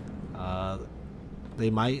MG. They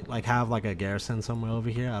might like have like a garrison somewhere over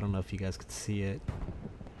here. I don't know if you guys could see it.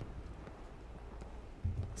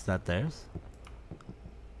 Is that theirs?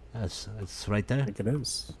 Yes, it's right there. I think it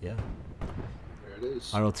is. Yeah. There it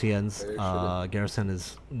is. ROTN's There should've- garrison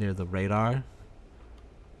is near the radar.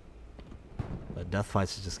 But Death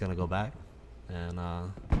Fights is just gonna go back and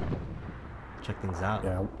check things out.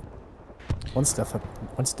 Yeah. Once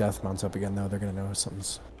death mounts up again, though, they're gonna know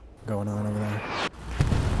something's going on over there.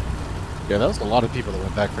 Yeah, that was a lot of people that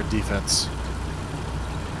went back for defense.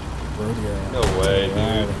 Rodeo. No way,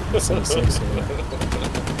 Yeah, dude. the 76 here.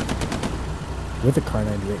 With the Car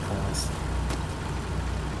 98 class.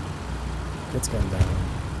 Gets gunned down.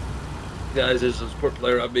 Guys, there's a support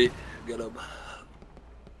player on me. Get him.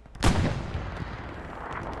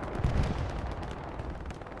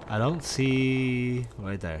 I don't see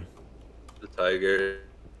right there. The Tiger.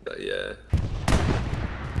 Yeah.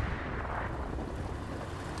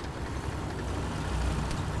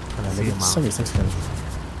 Kind of They see get him out. 76 can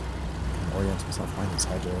orient himself behind these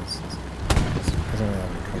hedges. Doesn't really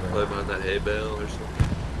have any Play cover. behind that hay bale or something.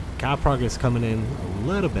 Cap progress coming in a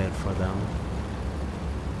little bit for them.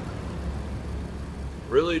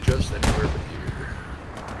 Really, just anywhere but here.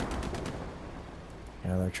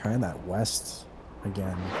 Yeah, they're trying that west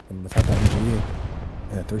again. And without that MG,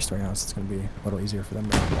 in a 3-story house, it's going to be a little easier for them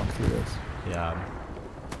to walk through this. Yeah.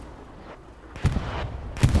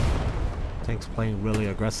 Tanks playing really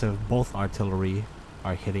aggressive. Both artillery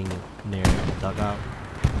are hitting near the dugout.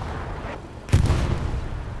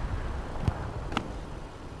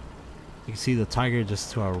 You can see the Tiger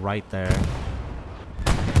just to our right there.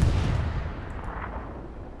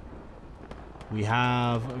 We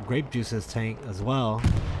have Grape Juice's tank as well.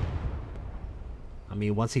 I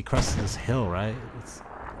mean, once he crosses this hill, right? It's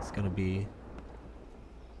gonna be.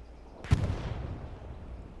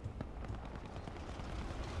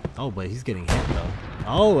 Oh, but he's getting hit though.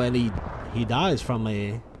 Oh, and he dies from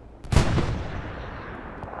a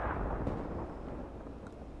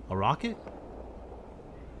rocket.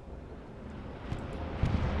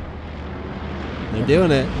 They're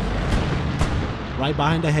doing it. Right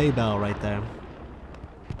behind the hay bale right there.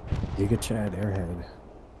 Giga Chad Airhead.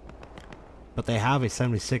 But they have a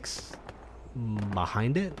 76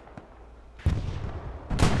 behind it.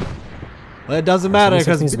 But it doesn't matter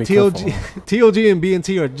because TOG and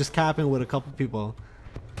BNT are just capping with a couple people.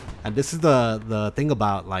 And this is the thing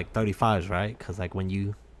about like 35s, right? Because like when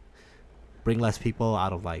you bring less people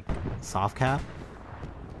out of like soft cap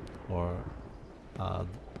or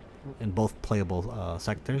in both playable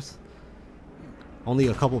sectors, only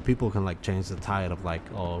a couple people can like change the tide of like,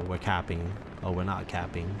 oh, we're capping, oh, we're not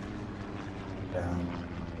capping. Yeah.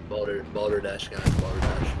 Balderdash, guys,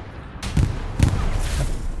 Balderdash.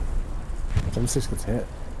 76 gets hit.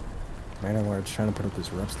 Manor Lord's trying to put up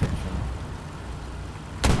this rep station.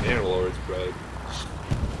 Manor Lords, bro.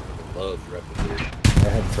 Love repping, dude.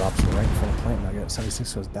 Airhead drops right in front of plant nugget.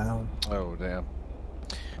 76 goes down. Oh, damn.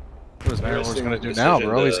 What is Manor Lord's going to do Interesting now,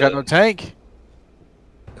 bro? He's got no tank.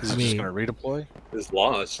 Is I he just mean, going to redeploy? It's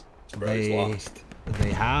lost, bro. It's lost.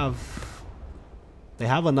 They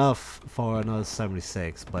have enough for another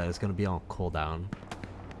 76, but it's gonna be on cooldown.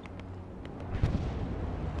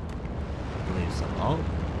 I believe so. Oh,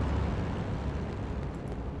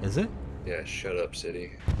 is it? Yeah, shut up,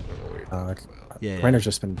 City. I don't know what you're talking about. Yeah. Rainer's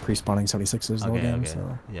just been pre-spawning 76s the whole game, Okay.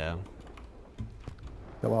 so Yeah.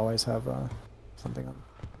 they'll always have something on,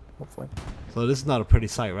 hopefully. So this is not a pretty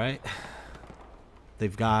sight, right?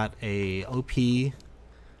 They've got a OP.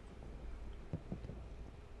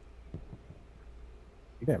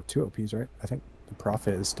 You can have 2 OPs, right? I think the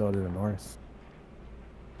Prophet is still to the north.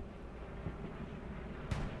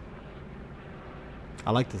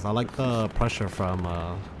 I like this. I like the pressure from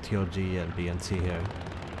TOG and BNT here.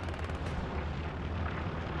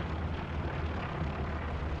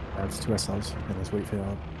 That's 2 SLs in this wheat field.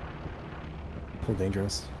 A little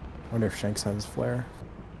dangerous. I wonder if Shanks has flare.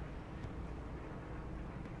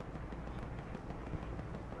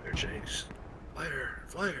 Fire, Shanks. Fire,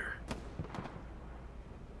 fire.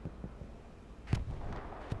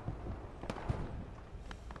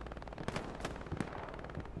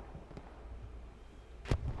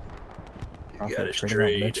 You got his Trading out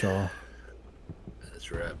trade. Mitchell.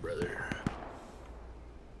 That's right, brother.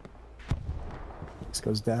 This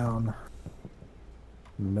goes down.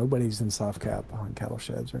 Nobody's in soft cap on cattle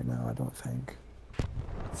sheds right now, I don't think.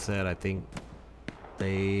 That's it. I think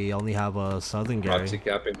they only have a Southern Proxy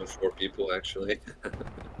Gary. capping with 4 people, actually.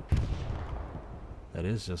 That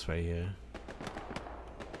is just right here.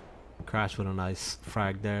 Crash with a nice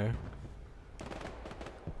frag there.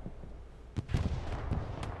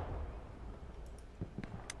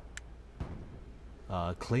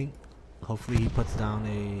 Clink. Hopefully he puts down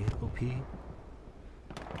a OP.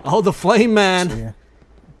 Oh, the Flame Man!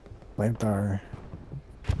 Flamethrower.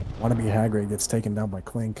 Wannabe Hagrid gets taken down by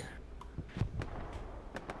Clink.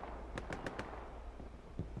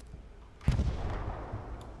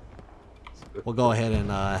 We'll go ahead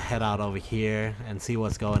and head out over here and see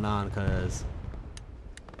what's going on, because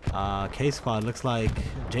K-Squad looks like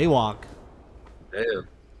Jaywalk. Damn.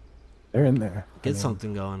 They're in there. Get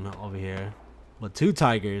something going over here. But 2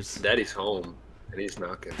 Tigers. Daddy's home, and he's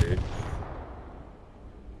knocking, dude.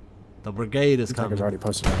 The brigade is Tiger's coming. already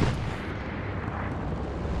posted up.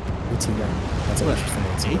 AT gun. That's an What,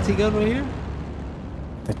 interesting AT gun right here?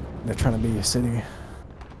 They're trying to be a city.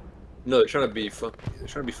 No, they're trying to be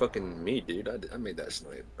fucking me, dude. I made that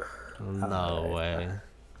snipe. No way.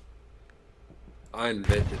 I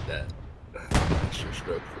invented that. Extra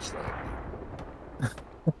stroke for snipe.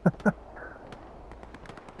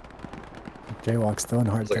 Jaywalk's still in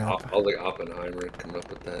I hard was like, cap. I was like Oppenheimer coming up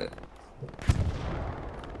with that.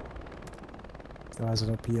 Still has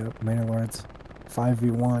an OP up. Manor Lords.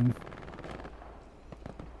 5v1.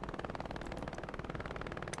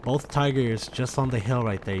 Both Tigers just on the hill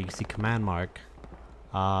right there. You can see command mark.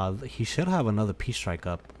 He should have another P strike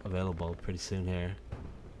up available pretty soon here.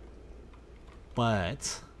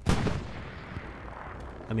 But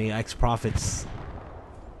I mean, X Profit's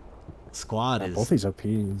squad is Both these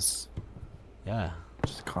OPs. yeah.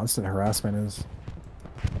 Just constant harassment is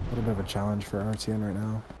a little bit of a challenge for RTN right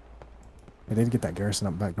now. They did get that garrison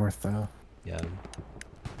up back north though. Yeah.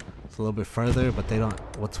 It's a little bit further, but they don't.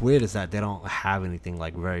 What's weird is that they don't have anything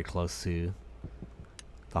like very close to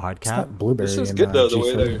the hard It's cap. not Blueberry. This is and, good though, the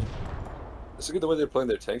way G30. they're. This is good the way they're playing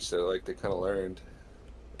their tanks though. Like they kind of learned.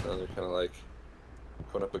 Now they're kind of like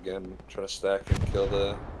going up again, trying to stack and kill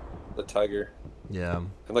the tiger. Yeah.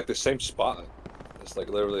 And like the same spot. It's like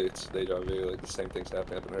literally it's deja vu. Like the same things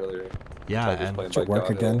happened earlier. Yeah, Tiger's and playing Should by work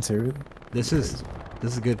God again Hill. too. this is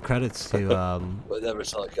good credits to But never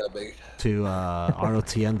saw it coming.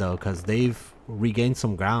 ROTN though, because they've regained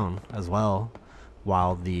some ground as well,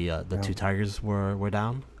 while the two tigers were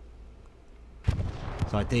down.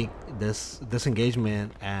 So I think this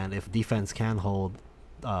engagement, and if defense can hold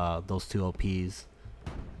those two OPs,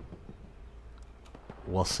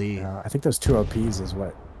 we'll see. I think those two OPs is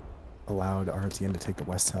what allowed RTN to take the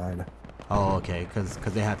west side. Oh, okay, because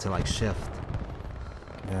they had to like shift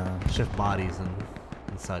bodies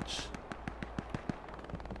and such.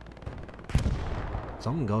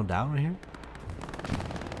 Something going down right here?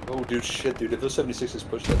 Oh, dude, shit, dude. If those 76s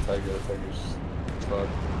push that tiger, that tiger's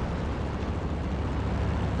fucked.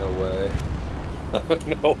 No way.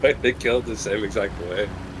 No way they killed the same exact way.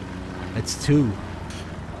 It's two.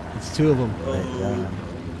 It's two of them.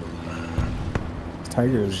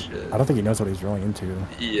 Tigers. shit. I don't think he knows what he's rolling into.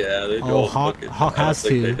 Yeah, they Oh, don't Hawk- fucking. Hawk I don't has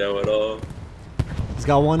think to. They know at all. He's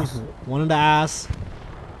got one in the ass.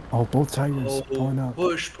 Oh, both tigers pulling up.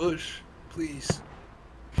 Push, please.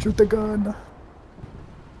 Shoot the gun.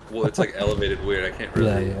 Well, it's like elevated weird. I can't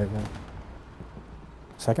really. Yeah.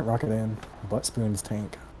 Second rocket in. Butt spoon's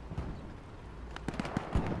tank.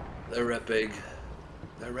 They're repping.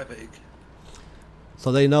 They're repping.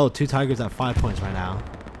 So they know two tigers at 5 points right now.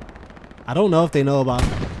 I don't know if they know about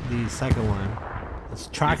the second one. It's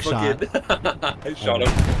track shot. I shot him.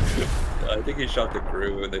 I think he shot the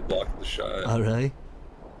crew and they blocked the shot. Oh, really?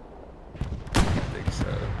 I think so.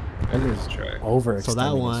 It is overextending So that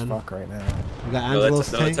as one- fuck right now. We got No, Angelo's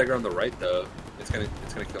that's tank. tiger on the right though. It's gonna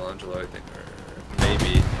kill Angelo, I think, or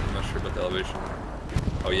maybe. I'm not sure about the elevation.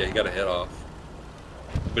 Oh yeah, he got a hit off.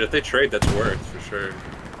 But if they trade, that's worth for sure.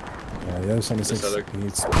 Yeah, the other 76 This other-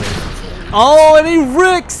 needs Oh, and he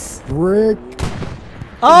ricks! Rick!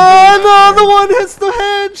 Oh no, the one hits the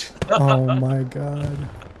hedge! Oh my god.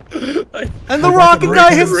 And the rocket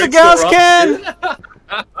guy hits the Rick's gas the can!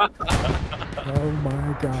 Oh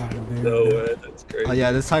my god, dude. No way, that's crazy. Oh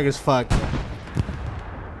yeah, this tiger's fucked.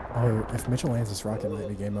 Oh, if Mitchell lands this rocket, it might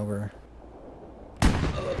be game over.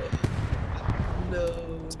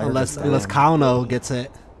 No. Unless Kauno gets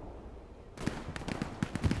it.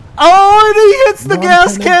 Oh, and he hits the No,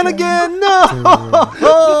 gas no, can no. again! No!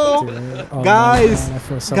 Dude. Oh my Guys, God, I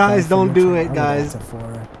feel so guys, bad for don't do Mitchell. it, I would've guys. opted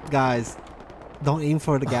for- Guys, don't aim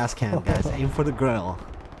for the gas can, guys. Aim for the grill.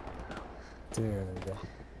 Dude,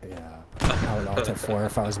 yeah. I would opt for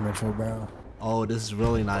if I was Mitchell, bro. Oh, this is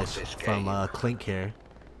really nice this from game. Clink here.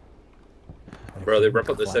 Bro, they rep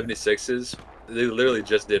up the 76s. They literally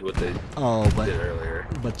just did what they Oh, did but earlier.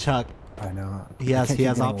 Chuck, I know. He I has- can't he keep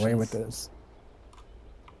has getting away options. with this.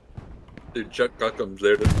 Dude, Chuck Guckham's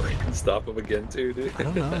there to fucking stop him again too, dude. I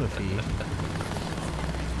don't know if he...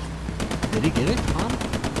 Did he get it, Tom?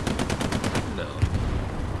 No.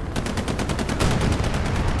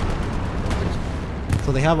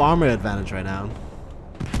 So they have armor advantage right now.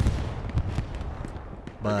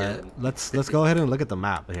 But Again. let's go ahead and look at the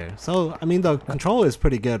map here. So I mean the control is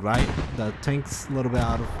pretty good, right? The tank's a little bit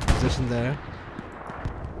out of position there.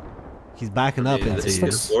 He's backing up Yeah, into they you. can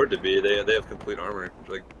afford to be. They have complete armor.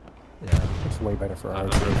 Like Yeah. It's way better for I our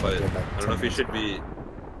don't know if team. I don't know if he should be.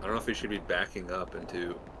 I don't know if he should be backing up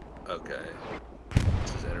into. Okay.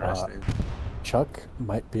 This is interesting. Chuck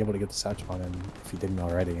might be able to get the satchel on him if he didn't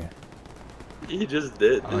already. He just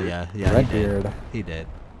did. Oh dude. yeah, he did. Redbeard. He did.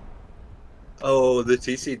 Oh, the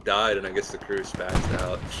TC died, and I guess the crew spazzed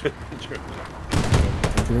out.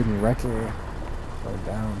 Dude and Wrecker are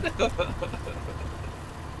down.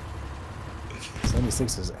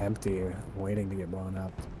 76 is empty, waiting to get blown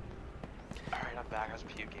up. Alright, I'm back. I was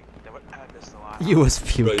puking. I missed a lot. You was Bro,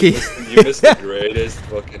 puking. you missed the greatest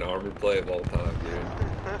fucking armor play of all time,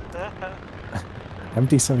 dude.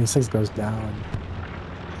 Empty 76 goes down.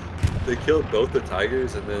 They killed both the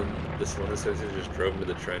tigers, and then this one essentially just drove into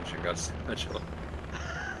the trench and got snatched on.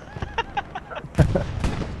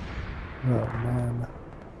 Oh man.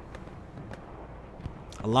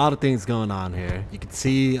 A lot of things going on here. You can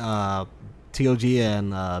see TOG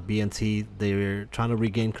and BNT, they're trying to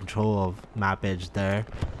regain control of map edge there,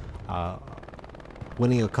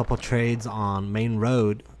 winning a couple trades on main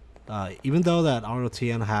road. Even though that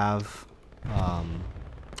ROTN have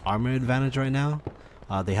armor advantage right now,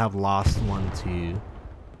 they have lost one to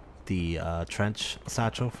the trench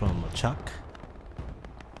satchel from Chuck.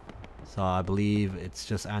 So I believe it's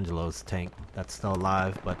just Angelo's tank that's still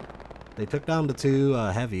alive, but they took down the two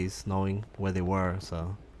heavies knowing where they were,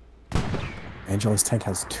 so. Angelo's tank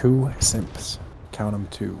has 2 simps. Count them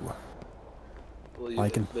 2. Well,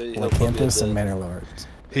 Lycanthus and Manor Lords.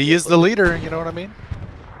 He is the leader, you know what I mean?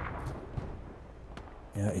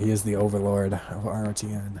 Yeah, he is the overlord of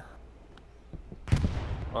ROTN.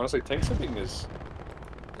 Honestly, tank simping is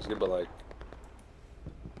good, but like,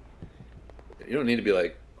 you don't need to be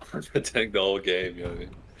like tank the whole game. You know what I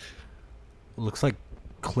mean? Looks like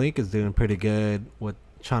Clink is doing pretty good with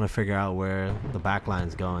trying to figure out where the back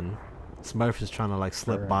line's going. Smurf is trying to like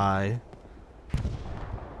slip by.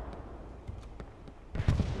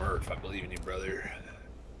 Murph, I believe in you, brother.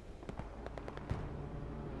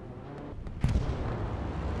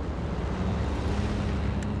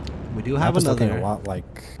 We do have looking another. a lot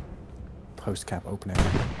like post-cap opening.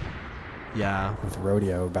 Yeah. With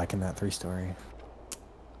Rodeo back in that 3-story.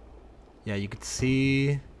 Yeah, you could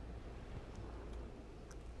see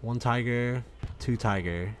 1 tiger, 2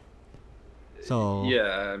 tiger. So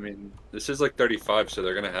yeah, I mean, this is like 35, so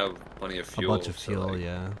they're gonna have plenty of fuel. a bunch of fuel, so, like,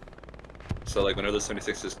 yeah. So like whenever the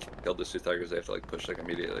 76s killed the 2 tigers, they have to like push like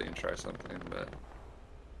immediately and try something. But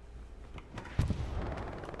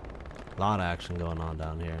A lot of action going on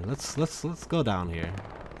down here. Let's go down here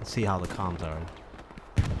and see how the comms are.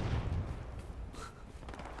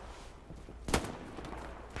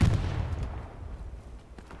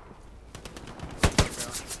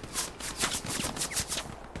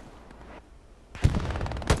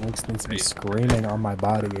 Lynx needs to be screaming on my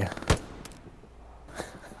body.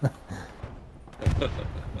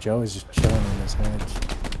 Joe is just chilling on his hedge.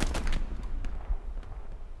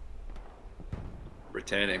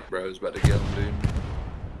 Britannic bro's about to get him, dude.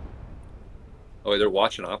 Oh, wait, they're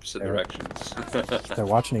watching opposite directions. They're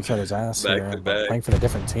watching each other's ass Back here, to but back. playing for a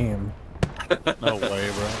different team. No way,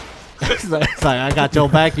 bro. It's like, I got your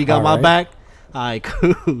back, you got All my right. back. Alright,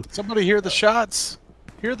 cool. Somebody hear the shots.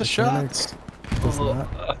 Hear the shots. Does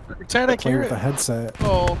not Britannic, play hear with it. a headset.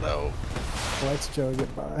 Oh, no. Let's Joe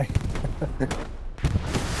get by.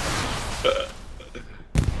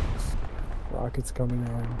 Rockets coming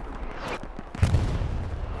in.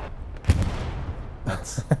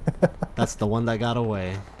 That's the one that got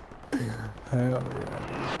away. Hell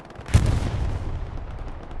yeah.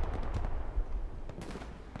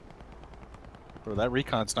 Bro, that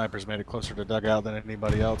recon sniper's made it closer to dugout than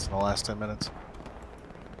anybody else in the last 10 minutes.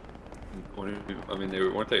 I mean,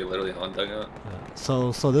 weren't they literally on dugout? Yeah.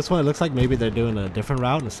 So this one, it looks like maybe they're doing a different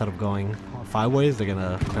route. Instead of going 5 ways, they're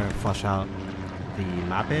gonna clear and flush out the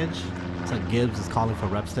map edge. It's like Gibbs is calling for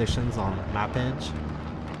rep stations on map edge.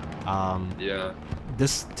 Yeah.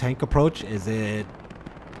 This tank approach, are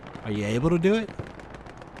you able to do it?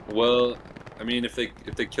 Well, I mean, if they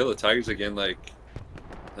kill the tigers again, like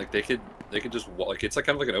they could just like, it's like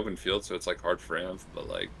kind of like an open field, so it's like hard for amp, but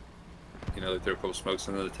like, you know, they throw a couple smokes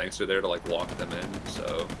and then the tanks are there to like lock them in,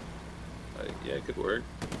 so like, yeah, it could work.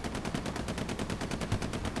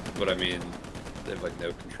 But I mean, they have like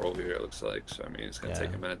no control here, it looks like, so I mean, it's gonna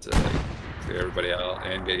take a minute to like clear everybody out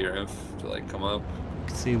and get your inf to like come up. You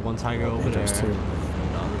can see 1 tiger over there, Too.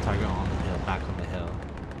 and the other tiger on the hill, back on the hill.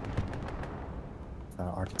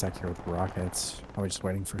 Architect here with rockets. Are we just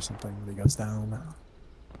waiting for something that he goes down?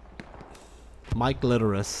 Mike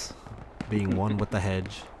Litterus being one with the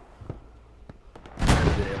hedge.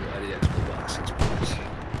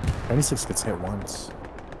 96 gets hit once.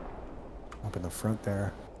 Up in the front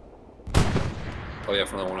there. Oh yeah,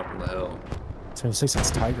 from that one up on the hill. 76 hits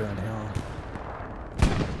Tiger on hill.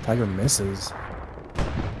 Tiger misses.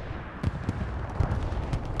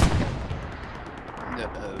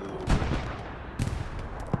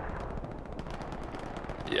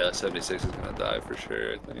 Yeah, 76 is gonna die for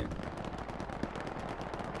sure, I think.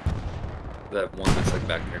 That one that's like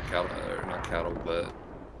back near cattle, or not cattle, but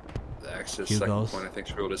the Axis second Hugo's. point, I think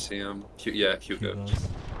should be able to see him. Yeah, Hugo's.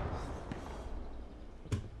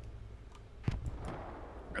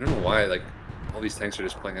 I don't know why, like, all these tanks are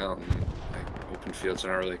just playing out in like open fields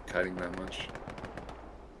and not really kiting that much.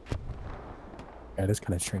 Yeah, it is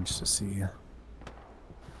kind of strange to see.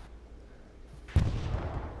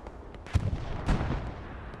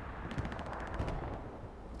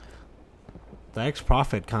 The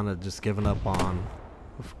ex-prophet kind of just given up on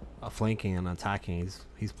flanking and attacking.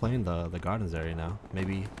 He's playing the gardens area now.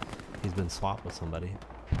 Maybe He's been swapped with somebody.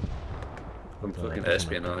 Some So, fucking like,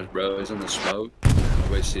 espionage, bro. He's in the smoke.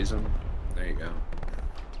 Nobody sees him. There you go.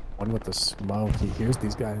 One with the smoke. He hears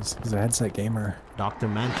these guys. He's a headset gamer. Dr.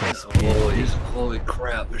 Mantis. Holy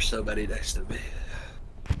crap, there's somebody next to me.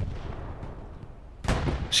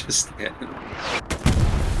 Just standing.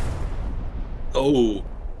 Oh.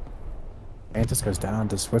 Mantis goes down.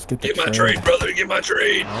 Does Swift get the Get my trade, brother. Get my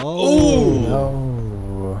trade. Oh.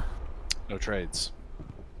 No. No trades.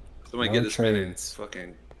 Somebody No get this man in trades. fucking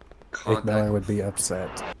Nick contact. Miller would be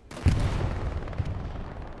upset.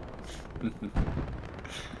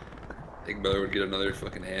 Nick Miller would get another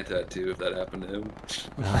fucking hand tattoo if that happened to him.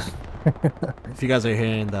 If you guys are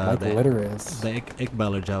hearing the Litteris. Ick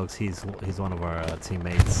Beller jokes, he's one of our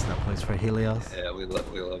teammates that plays for Helios. Yeah, we love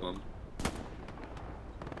him.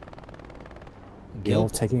 Gil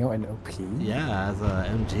taking out an OP. Yeah, as a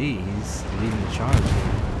MG, he's leading the charge.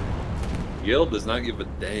 Gil does not give a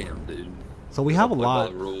damn, dude. So we have a Play by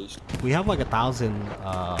lot. the rules. We have like 1,000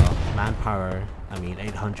 manpower. I mean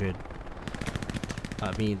 800.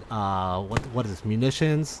 I mean what is this?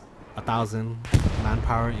 Munitions? 1,000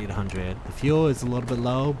 manpower, 800. The fuel is a little bit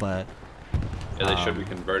low, but Yeah, they should be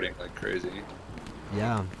converting like crazy.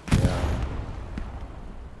 yeah. Yeah.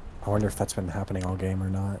 I wonder if that's been happening all game or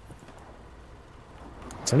not.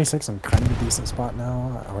 76 in kind of a decent spot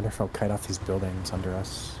now. I wonder if I'll kite off these buildings under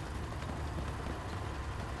us.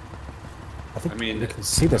 I think mean, you can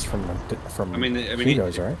see this from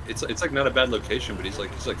Hugo's, right? It's like not a bad location, but he's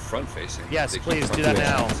like front facing. Yes, They keep please, do front that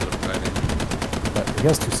facing now. instead of fighting. But he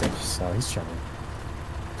has 2 safes, so he's chilling.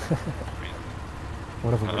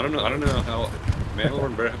 What if I don't know how.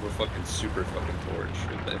 Mandalorian better have a fucking super fucking torch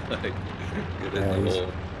if they like get in the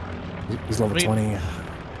hole. He's level 20.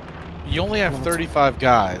 You only have 35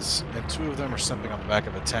 guys, and 2 of them are simping on the back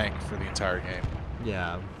of a tank for the entire game.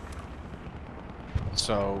 Yeah.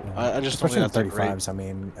 So Yeah. I just Especially don't in think that's a great. 35s. I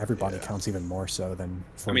mean, everybody counts even more so than.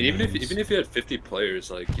 I mean, even 49s. if you had 50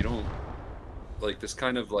 players, like you don't like this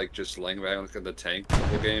kind of like just laying back on the tank the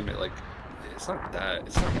whole game. It's not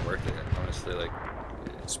worth it, honestly. Like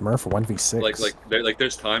Smurf 1v6. Like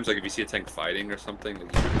there's times like if you see a tank fighting or something,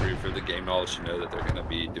 like you should agree for the game knowledge to know that they're gonna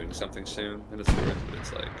be doing something soon, and it's worth it. But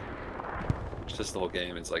it's like it's just the whole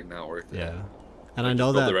game. It's like not worth it. Yeah. And I Like, know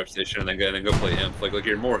just build that the rep station and then go play imp. Like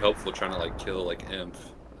you're more helpful trying to like kill like imp.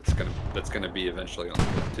 That's gonna be eventually on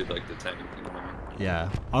to like the tank. You know what I mean? yeah,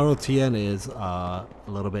 ROTN is a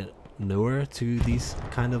little bit newer to these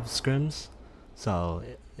kind of scrims. So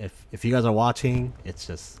if you guys are watching, it's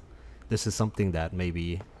just this is something that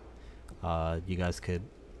maybe you guys could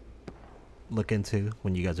look into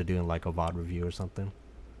when you guys are doing like a VOD review or something.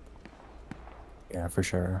 Yeah, for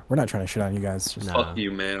sure. We're not trying to shit on you guys. Just Nah. Fuck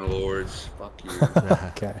you, man lords. Fuck you.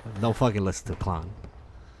 Okay. Don't fucking listen to Clown.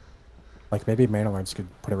 Like maybe Manolords could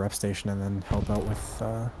put a rep station and then help out with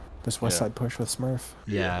this west Yeah. side push with Smurf.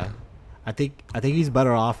 Yeah. I think he's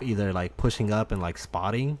better off either like pushing up and like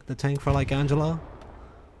spotting the tank for like Angelo.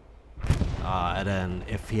 And then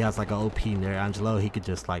if he has like an OP near Angelo, he could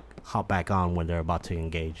just like hop back on when they're about to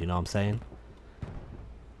engage, you know what I'm saying?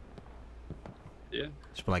 Yeah.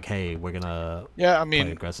 Just be like, hey, we're gonna Yeah, I play mean,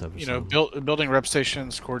 aggressive or you know, something. building rep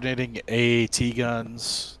stations, coordinating AAT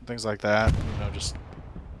guns, things like that. You know, just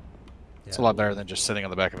it's a lot better than just sitting on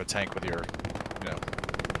the back of a tank with your, you know.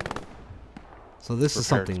 So this is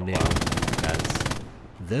prepared something to new, allow. guys.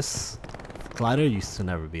 This glider used to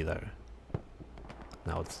never be there.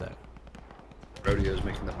 Now it's there. Rodeo's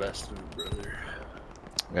making the best of it, brother.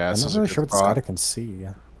 Yeah, I'm this not is a really good sure what the spot. Scouter can see.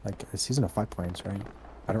 Like, it's using a 5 points, right?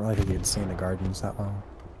 I don't really think you can see in the gardens that well.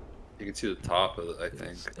 You can see the top of it, I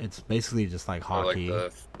think. It's basically just like Or like hockey.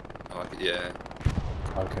 the hockey, yeah.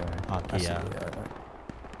 Okay. Hockey, I see, yeah.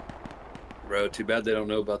 Bro, too bad they don't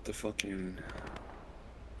know about the fucking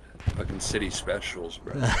city specials,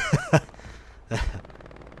 bro.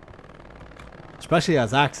 Especially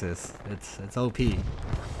as Axis, it's OP.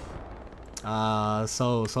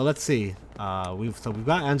 So let's see. We've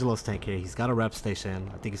got Angelo's tank here. He's got a rep station.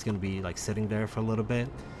 I think he's gonna be like sitting there for a little bit.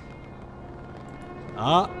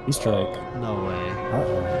 He's strike. No way.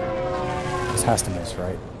 Uh-oh. This has to miss,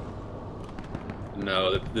 right?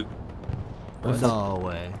 No, No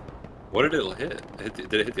way. what did it hit?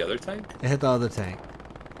 Did it hit the other tank? It hit the other tank.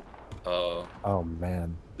 Oh,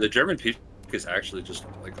 man. The German peak is actually just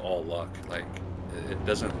like all luck. Like it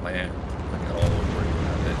doesn't land like at all where you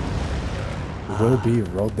have it. Will B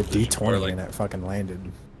rolled the Or, D20 like- and it fucking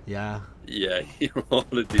landed. Yeah. Yeah, he rolled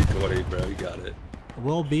a D20, bro. He got it.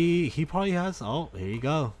 Will be. He probably has. Oh, here you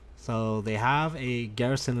go. So they have a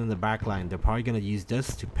garrison in the back line. They're probably gonna use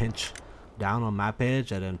this to pinch down on map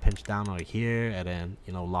edge and then pinch down over here and then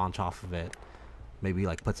launch off of it. Maybe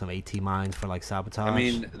like put some AT mines for like sabotage. I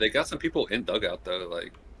mean, they got some people in dugout though.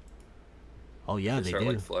 Like, oh yeah, they start do.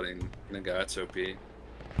 like flooding. And the guy OP.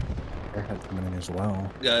 Airhead coming in as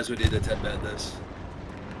well. Guys, we need to 10-man this.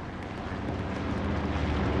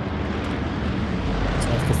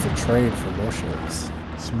 Smurf gets the trade for bullships.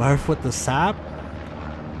 Smurf with the sap.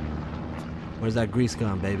 Where's that grease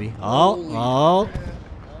gun, baby? Oh.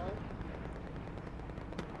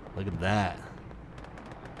 Look at that.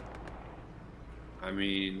 I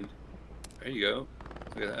mean, there you go.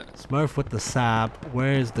 Look at that. Smurf with the sap.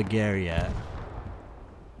 Where's the Gary at?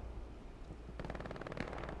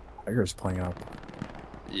 Tiger's playing up.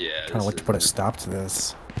 Yeah. Kind of like to put a stop to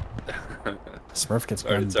this. Smurf gets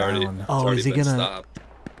gunned already, down. Oh, is he gonna? Stopped.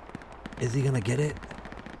 Is he gonna get it?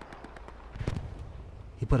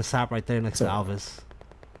 He put a sap right there next to Alvis.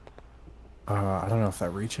 I don't know if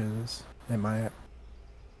that reaches. It might.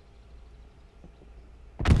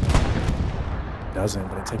 Doesn't,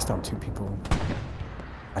 but it takes down 2 people.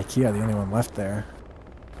 IKEA, the only one left there.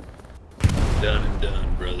 Done and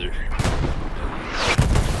done, brother.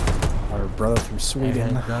 Our brother from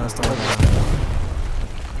Sweden.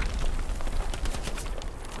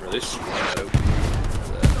 Really swung out.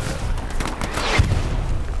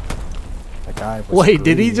 That guy was Wait,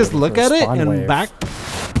 did he greedy just for look a at it spawn and wave. back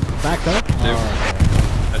up? Dude,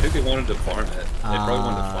 I think they wanted to farm it. They probably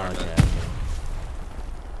wanted to farm it.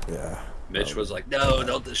 Yeah. Mitch was like, no,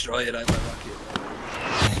 don't destroy it. I fuck you.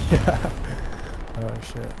 Yeah. Oh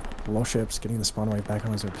shit. Low ships getting the spawn wave back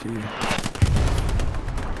on his OP.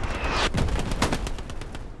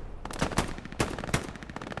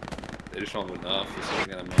 They just don't have enough. This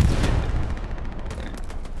isn't gonna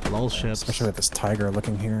Low ships. Especially with this tiger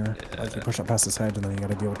looking here. Yeah. Like you push up past his head and then you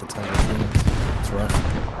gotta deal with the tiger too. It's rough.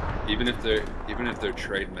 Even if they're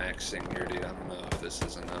trade maxing here, dude, I don't know if this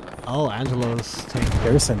is enough. Oh, Angelo's tank.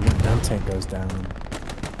 Garrison, that tank goes down.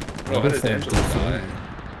 Oh, how did Angelo die?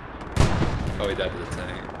 Oh, he died to the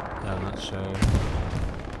tank. Yeah, I'm not sure.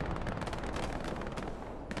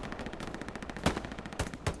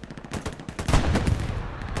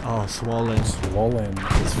 Oh, Swollen. Swollen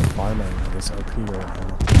is farming this OP right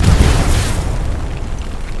now.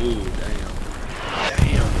 Ooh, damn.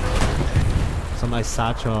 Damn, bro. Some nice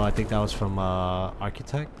satchel. I think that was from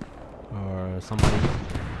Architect or somebody.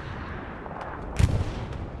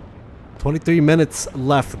 23 minutes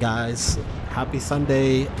left, guys. Happy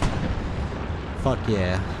Sunday. Fuck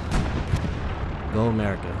yeah. Go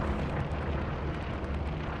America.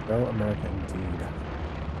 Go America indeed.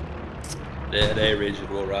 Dead A region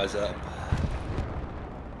will rise up.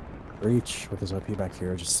 Reach with his OP back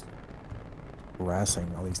here, just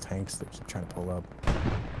harassing all these tanks that keep trying to pull up.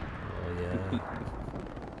 Oh yeah.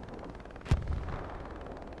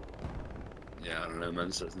 Yeah, I don't know, man.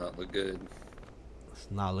 This does not look good. It's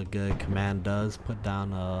not look good. Command does put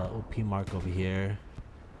down a OP mark over here.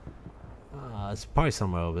 It's probably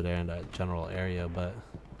somewhere over there in that general area, but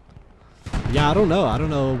yeah, I don't know. I don't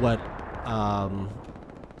know what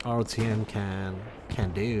ROTN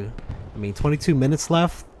can do. I mean, 22 minutes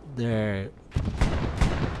left. There's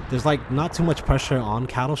like not too much pressure on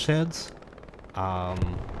cattle sheds.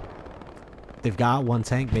 They've got 1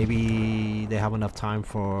 tank. Maybe they have enough time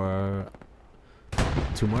for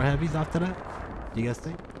 2 more heavies after that. Do you guys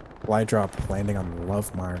think? Fly drop landing on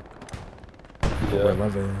Love Mark. Yeah. Where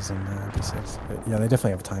Love is and D6. But yeah, they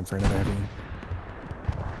definitely have time for another heavy.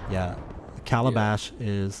 Yeah, Calabash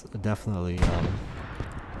is definitely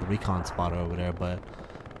the recon spotter over there, but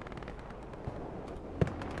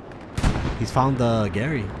he's found the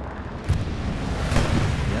Gary.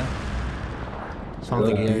 Yeah, he's found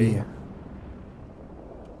the Gary.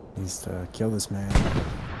 Needs to kill this man.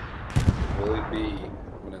 Willie B.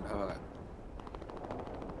 Coming in hot.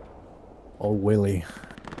 Oh, Willie.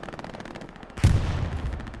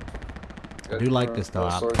 I do like this though.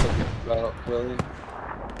 About Willie.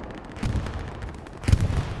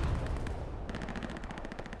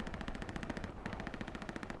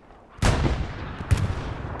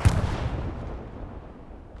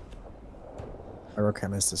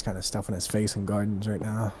 Pyrochemist is kind of stuffing his face in gardens right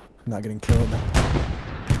now. Not getting killed.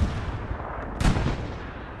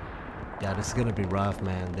 Yeah, this is gonna be rough,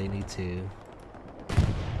 man. They need to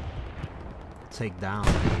take down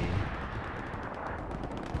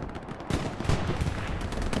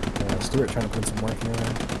Stuart trying to put some work here.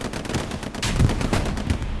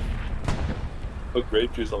 Oh,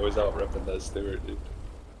 Grape Juice always out repping that Stewart, dude.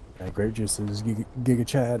 Yeah, Grape Juice is Giga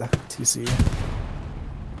Chad, TC.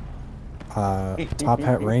 Top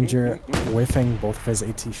Hat Ranger whiffing both of his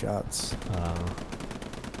AT shots.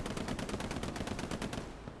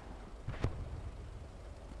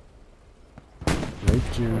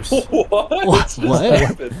 Grape juice. What? What?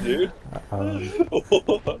 happened, dude?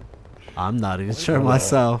 I'm not even sure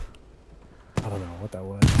myself. I don't know what that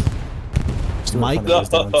was. Mike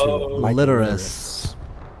Mike Literus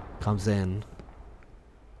comes in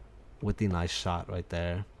with the nice shot right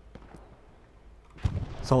there.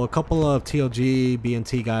 So a couple of TOG,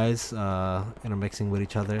 BNT guys intermixing with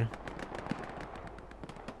each other.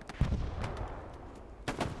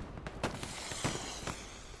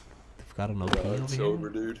 They've got an OP over It's here. over,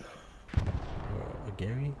 dude. Or a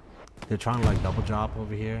Gary. They're trying to like double drop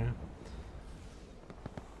over here.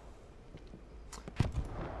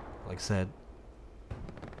 Like I said,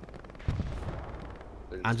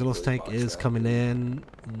 Angelo's tank is coming in.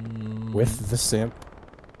 with the simp.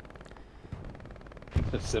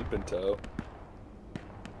 Simp in tow.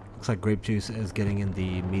 Looks like Grape Juice is getting in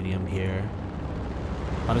the medium here.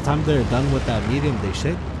 By the time they're done with that medium, they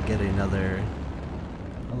should get another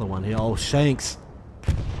one here. Oh, Shanks!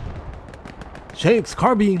 Shanks,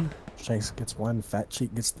 carbine! Shanks gets one. Fat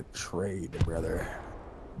Cheek gets the trade, brother.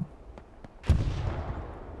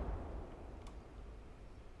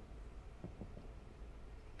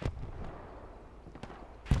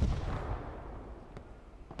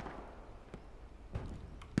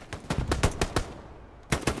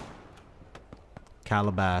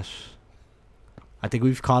 Calabash. I think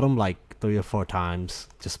we've caught him like 3 or 4 times,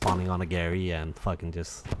 just spawning on a Gary and fucking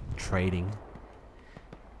just trading.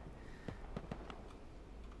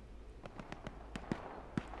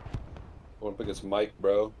 Going up against Mike,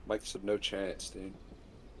 bro. Mike said no chance, dude.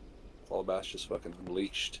 Calabash just fucking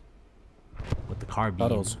unleashed. With the carbine.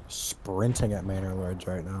 Puddle's sprinting at Manor Lords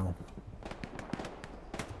right now.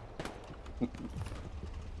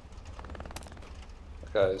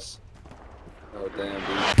 Guys. Oh, damn,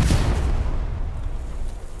 dude.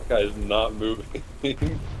 That guy is not moving.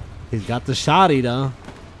 He's got the shotty though.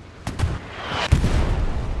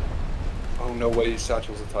 Oh, no way he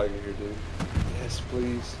satchels a tiger here, dude. Yes,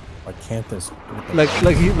 please. Why can't this? Like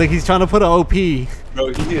he's trying to put an OP.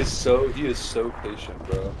 Bro, he is so patient,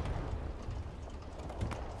 bro.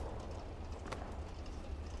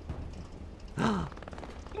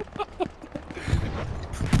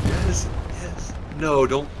 Yes. No,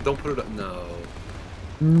 don't put it up. No.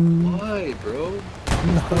 Why, bro?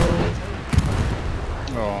 No.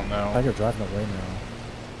 Oh no. Tiger driving away now.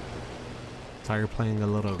 Tiger playing a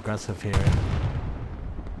little aggressive here.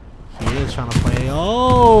 He is trying to play.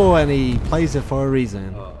 Oh, and he plays it for a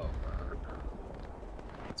reason. Oh,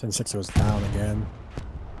 10-6 was down again.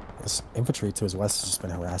 This infantry to his west has just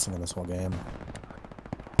been harassing him this whole game.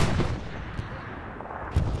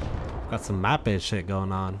 Got some map-based shit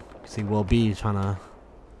going on. See, Will B trying to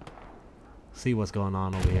see what's going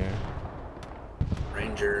on over here.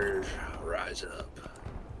 Rangers, rise up.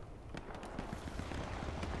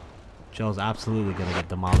 Joe's absolutely gonna get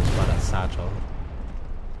demolished by that satchel.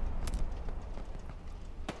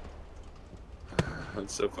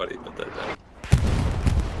 That's so funny about that though.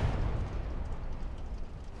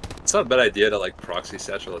 It's not a bad idea to like proxy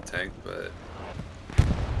satchel a tank, but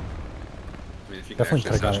I mean if you can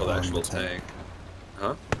Definitely actually could've got satchel it the on actual the tank. tank.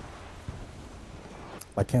 Huh?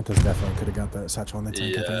 Lycanthus definitely could have got that satchel on the tank. I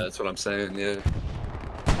Yeah, think. that's what I'm saying, yeah.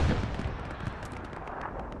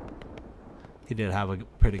 He did have a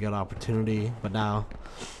pretty good opportunity, but now,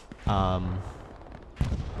 what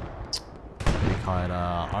do you call it?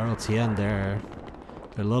 ROTN, they're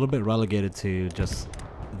a little bit relegated to just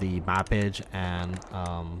the mappage and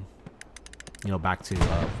you know, back to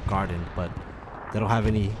Garden, but they don't have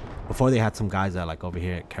any. Before they had some guys that like over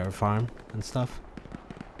here at Carrot Farm and stuff.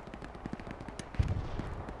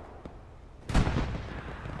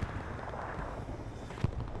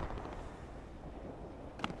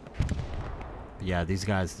 Yeah, these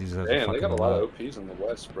guys are Damn, they fucking got a lot low. of OPs in the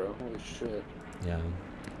west, bro. Holy shit. Yeah.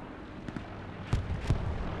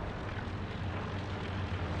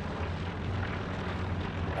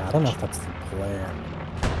 I don't know if that's the plan.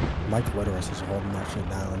 Mike Literus is holding that shit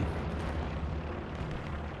down.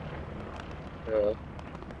 Yeah.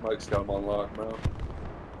 Mike's got him on lock, bro.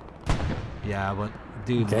 Yeah, but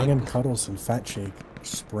dude, Gang look, and Cuddles and Fat Cheek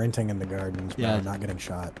sprinting in the gardens, Yeah. but not getting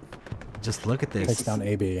shot. just look at Takes this. down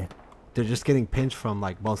AB. They're just getting pinched from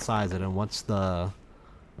like both sides, and then once or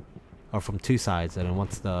from 2 sides, and then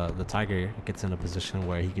once the Tiger gets in a position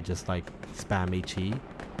where he could just like spam HE.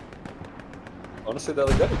 Honestly,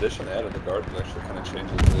 that addition they added the garden actually kind of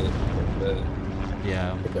changes it a bit.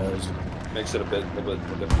 Yeah, It does. Makes it a bit more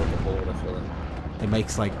difficult to hold, I feel like. it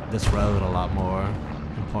makes like this road a lot more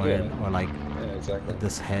important, Yeah. or like Yeah, exactly.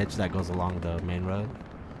 this hedge that goes along the main road.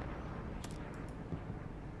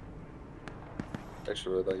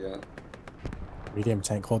 Extra road, like, yeah. Medium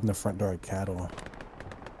tank holding the front door at Cattle.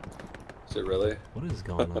 Is it really? What is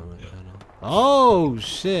going on? Oh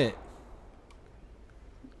shit!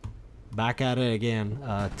 Back at it again.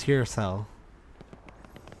 Tier cell.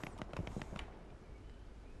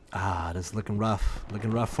 Ah, this is looking rough.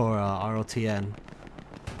 Looking rough for ROTN.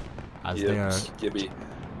 As Gibby.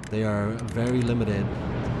 they are very limited.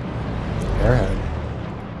 Airhead.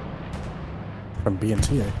 From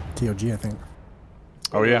BNT, TOG, I think.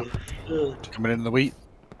 Oh yeah. Coming in the wheat.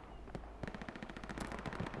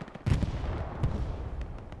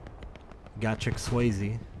 Gatrick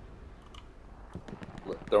Swayze.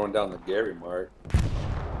 Throwing down the Gary mark.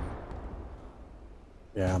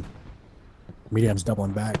 Yeah. Medium's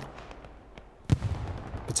doubling back.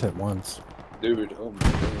 Gets hit once. Dude, oh my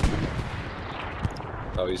god.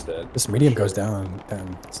 Oh, he's dead. This medium goes down,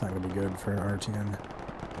 then it's not going to be good for RTN.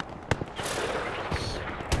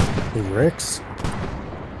 Hey, Ricks.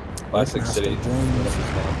 Classic City.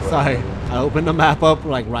 Sorry, I opened the map up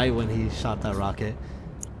like right when he shot that rocket.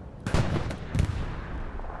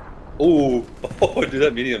 Ooh, oh, dude,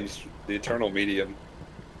 that medium's the eternal medium.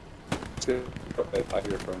 It's good. I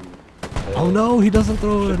hear from. Oh no, he doesn't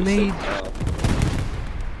throw a Should be nade. safe now.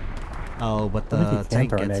 Oh, but the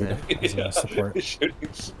tank gets it. Yeah, Support. he's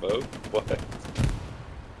shooting smoke. What?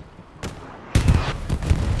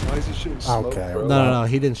 Why is he shooting smoke, Okay. bro? No,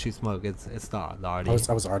 he didn't shoot smoke. It's the RD.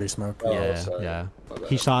 I was already smoked. Oh, Yeah, sorry. yeah. My bad.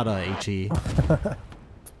 He shot a HE.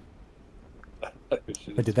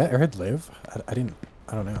 Wait, did that airhead live? I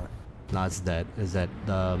don't know. No, it's dead. Is that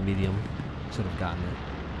the medium should have gotten it?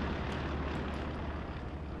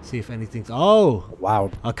 See if anything's. Oh,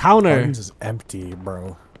 Wow. a counter. Gardens is empty,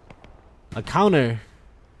 bro. A counter.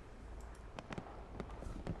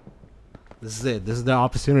 This is it. This is their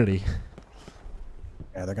opportunity.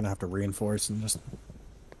 Yeah, they're gonna have to reinforce and just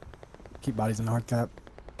keep bodies in hard cap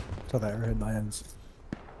until that airhead lands.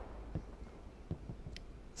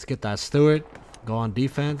 Let's get that Stewart. Go on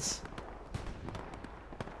defense.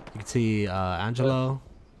 You can see Angelo.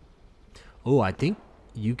 Oh, I think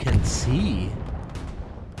you can see.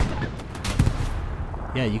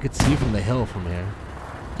 Yeah, you could see from the hill from here.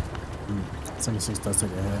 76 does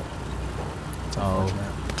take a hit. It's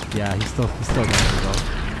unfortunate. Yeah, he's still going to go.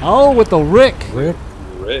 Oh, with the Rick.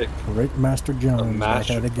 Rick Master A Jones back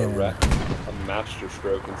master, at it again. a master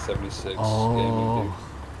stroke in 76. Oh,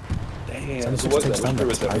 Damn. 76 Who was takes that? down Which crew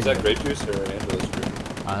was the that? Was that Tiger. Grape Juice or Angelo's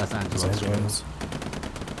crew? that's Angelo's crew. Jones.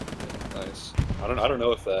 Nice. I don't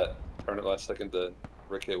know if that turned it last second to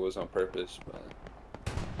Rick hit was on purpose, but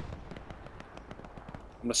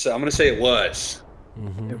I'm gonna say it was.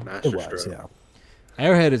 Master It was, stroke. yeah.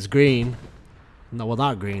 Airhead is green. No, well,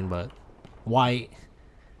 not green, but white.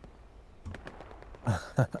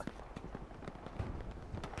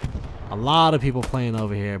 A lot of people playing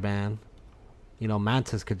over here, man. You know,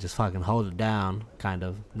 Mantis could just fucking hold it down, kind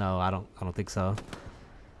of. No, I don't think so.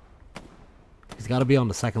 He's got to be on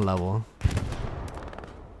the second level.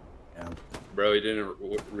 Yeah. Bro, he didn't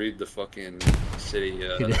read the fucking city.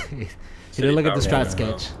 He didn't look at the strat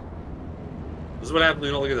sketch. This is what happens when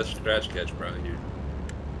you don't look at the strat sketch, bro.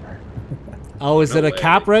 Oh, is No it a way.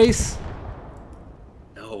 cap race?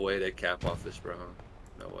 No way they cap off this, bro.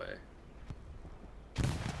 No way.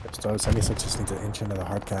 So 76 just needs to inch into the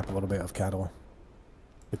hard cap a little bit of cattle.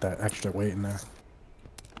 Get that extra weight in there.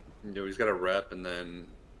 Yo, he's got a rep, and then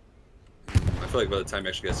I feel like by the time he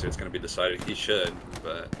actually gets there, it's gonna be decided. He should,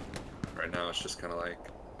 but right now it's just kind of like.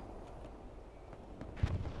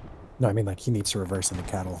 No, I mean like he needs to reverse into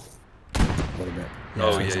cattle a little bit.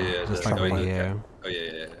 Oh Yeah, yeah. just the- like oh, right yeah. here. Oh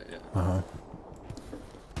yeah. Uh-huh.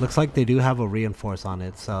 Looks like they do have a reinforce on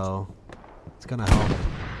it, so it's gonna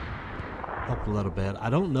help a little bit. I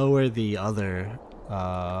don't know where the other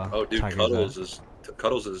Oh, dude, Tigers at.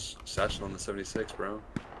 Cuddles is satchel on the 76, bro.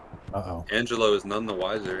 Uh-oh. Angelo is none the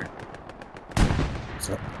wiser.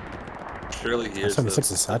 So, Surely he is. 76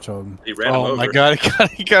 is satchel. He ran him Oh over. my god,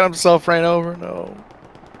 he got himself ran over. No.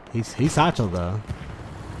 He's satchel though.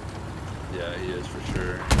 Yeah, he is for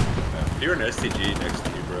sure. If you're an STG next to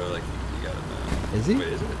you, bro, like you gotta know. Is he? Wait,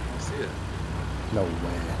 is it? I see it. No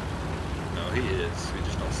way. No, he is. We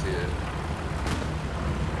just don't see it.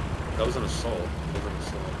 That was an assault.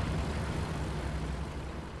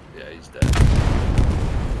 Yeah, he's dead.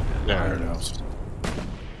 Yeah, There it goes.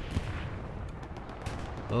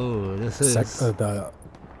 Oh, this is The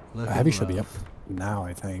looking heavy should be rough. up now,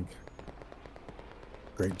 I think.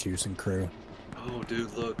 Grape juice and crew. Oh,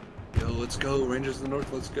 dude, look. Yo, let's go. Rangers of the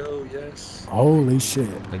North, let's go. Yes. Holy shit.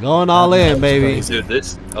 They're going all in, That's baby. crazy. Dude,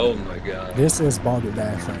 this. Oh my god. This is Baldur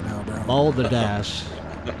Dash right now, bro. Boulder Dash.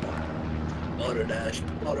 Motor dash.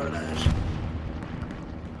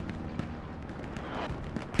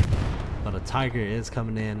 But a Tiger is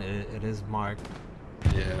coming in. It is marked.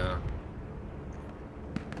 Yeah.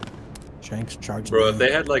 Shanks charging. Bro, if in.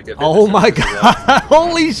 they had like... If they Oh had my 76s god! alive-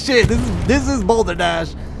 Holy shit! This is Boulder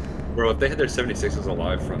Dash. Bro, if they had their 76s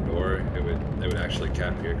alive front door, they would actually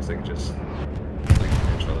cap here because they could just like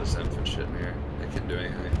control the Zenf and shit in here. They couldn't do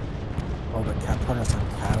anything. Oh, but cap progress on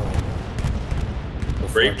cattle.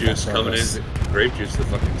 Grape Juice coming in. Grape Juice, the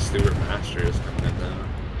fucking Stewart Master, is coming in now.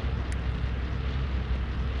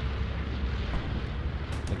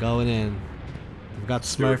 They're going in. We've got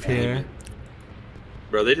Smurf here.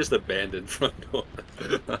 Bro, they just abandoned front door.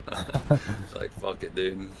 Like, fuck it,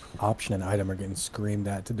 dude. Option and item are getting screamed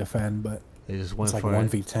at to defend, but They just went it's like for it.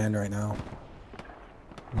 1v10 right now.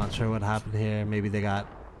 Not sure what happened here. Maybe they got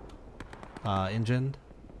engined.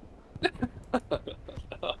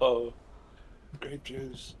 Oh, Grape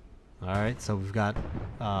Juice. Alright, so we've got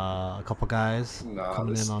a couple guys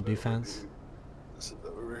coming in on defense. This is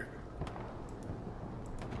over.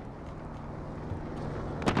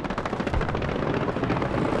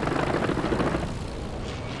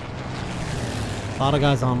 A lot of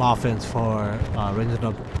guys on offense for ranging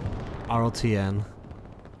up ROTN,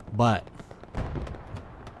 but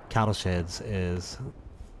cattle sheds is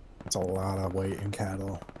It's a lot of weight in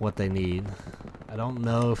cattle. what they need. I don't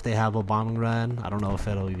know if they have a bombing run. I don't know if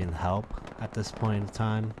it'll even help at this point in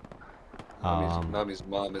time. Nami's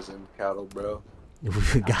mom is in cattle, bro.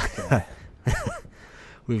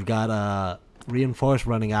 We've got reinforced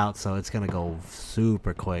running out, so it's gonna go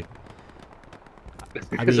super quick.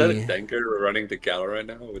 Is that a tanker running to cattle right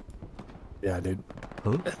now? Yeah, dude.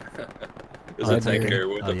 Who? There's Oh, a tanker. tanker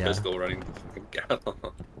with a Yeah. pistol running to fucking cattle.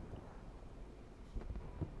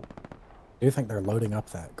 Do you think they're loading up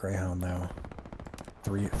that Greyhound though?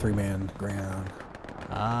 Three-man Greyhound.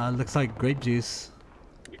 Looks like Grape Juice.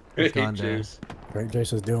 It's gone there. Juice. Great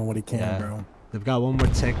Jace is doing what he can, Yeah. bro. They've got one more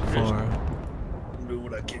tick for. I'm doing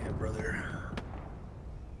what I can, brother.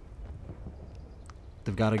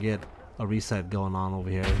 They've got to get a reset going on over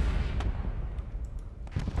here.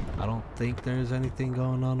 I don't think there's anything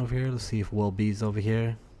going on over here. Let's see if Will B's over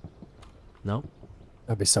here. Nope.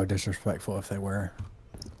 That'd be so disrespectful if they were.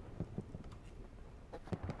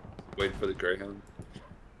 Waiting for the Greyhound.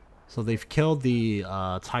 So they've killed the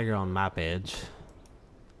Tiger on map edge.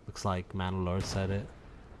 Looks like Mandalore said it.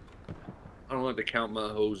 I don't like to count my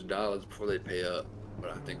hoes dollars before they pay up,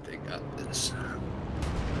 but I think they got this.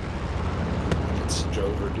 It's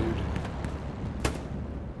Drover, dude.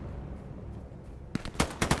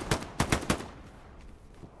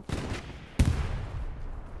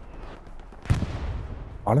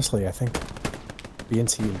 Honestly, I think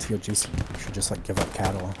BNT and TOG should just like give up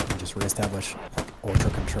cattle and just reestablish ultra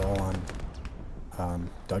control on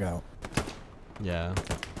dugout. Yeah.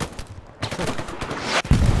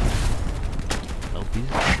 Oh, B's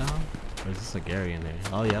down? Or is this a Gary in there?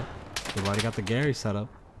 Oh, yep. They've already got the Gary set up.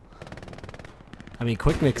 I mean,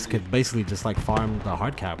 Quick Mix could basically just like farm the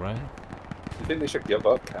hard cap, right? You think they should give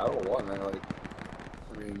up cattle? Why, man? Like,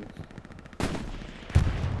 I mean,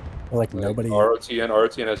 Well, like nobody.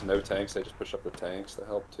 ROTN has no tanks. They just push up their tanks to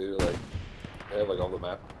help too. Like, they have like all the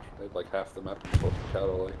map. They have like half the map control for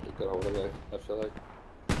cattle. Like, they got hold of it. I feel like.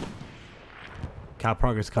 Cap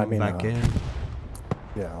progress coming back in.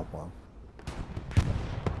 Yeah, well,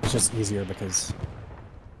 it's just easier because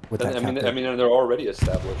with that. I mean, they're already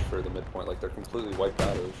established for the midpoint. Like, they're completely wiped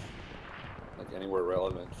out of like anywhere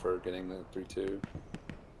relevant for getting the 3-2.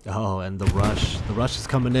 Oh, and the rush. The rush is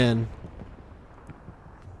coming in.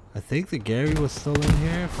 I think the Gary was still in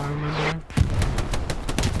here, if I remember.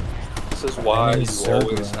 This is why you Surge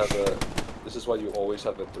always rush. have a. This is why you always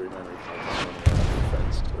have a 3-man recon when you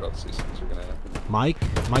have defense, or else these things are gonna happen.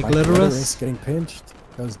 Mike Mike Litterus getting pinched,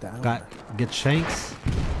 goes down. get Shanks.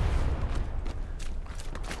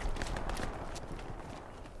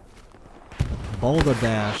 Boulder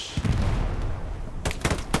Dash.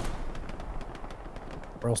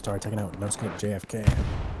 World Star taking out no scope JFK.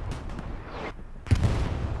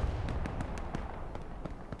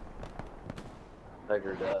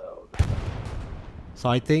 Tiger down. So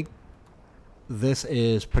I think this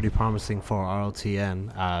is pretty promising for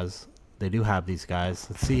ROTN as they do have these guys.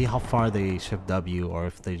 Let's see how far they shift W or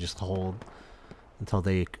if they just hold until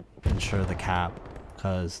they ensure the cap.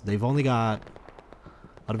 Because they've only got...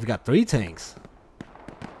 What have we got? 3 tanks.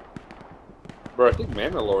 Bro, I think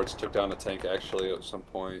Mandalords took down a tank actually at some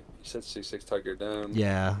point. He said C6 Tiger down.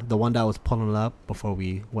 Yeah, the one that was pulling up before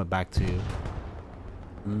we went back to...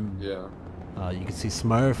 Yeah. you can see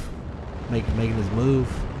Smurf making his move.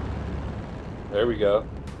 There we go.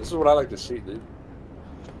 This is what I like to see, dude.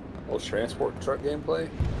 Little transport truck gameplay.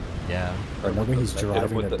 Yeah. Or maybe he's Hit him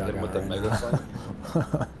driving with the the, hit him dugout with the right mega now.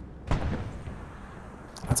 slam.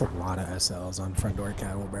 That's a lot of SLs on front door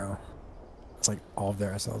cattle, bro. It's like all of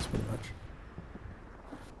their SLs pretty much.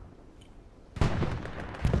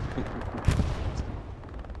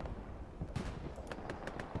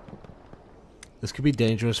 This could be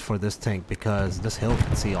dangerous for this tank because this hill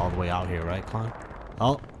can see all the way out here, right, Clon?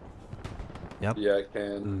 Oh. Yep. Yeah, I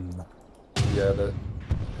can. Yeah, that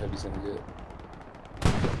heavy's gonna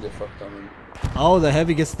get fucked on him. Oh, the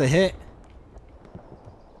heavy gets the hit.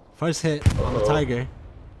 First hit on the Tiger.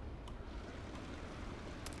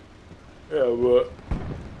 Yeah, but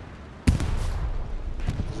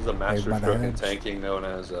this is a master stroke in tanking known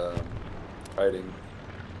as kiting.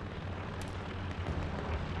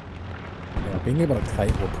 Yeah, being able to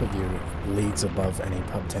kite will put you leagues above any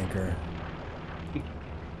pub tanker.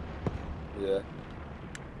 Yeah.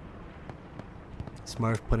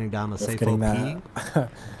 Smurf putting down a Just safe getting OP. that.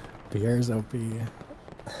 Pierre's OP. Wait,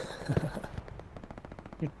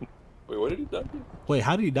 what did he die? Wait,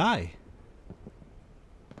 how did he die?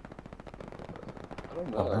 I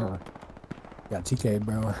don't know. Oh, yeah, TK,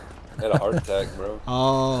 bro. He had a heart attack, bro.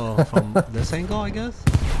 Oh, from this angle, I guess?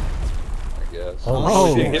 I guess.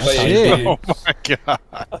 Oh, Hit by shit. HE. Oh my god.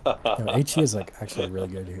 Yo, HE is like actually really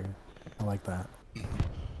good here. I like that.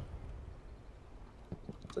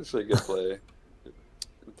 It's actually a good play.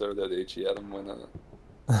 Throw that HE at him, why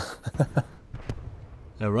not?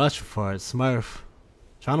 They're rushing for it. Smurf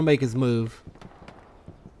trying to make his move.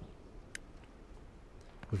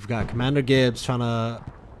 We've got Commander Gibbs trying to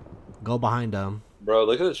go behind him. Bro,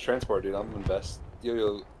 look at this transport, dude. I'm invest.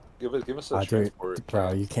 Yo, give us a Dude, transport.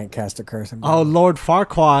 bro, you can't cast a curse. Oh, Lord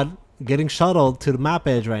Farquaad getting shuttled to the map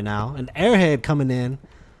edge right now. An airhead coming in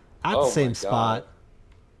at the same spot.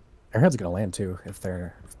 Airhead's gonna land too if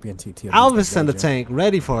they're BNT. Alvis in the tank,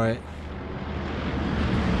 ready for it.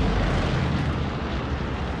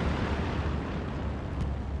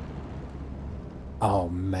 Oh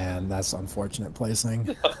man, that's unfortunate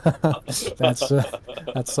placing.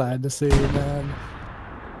 that's sad to see, man.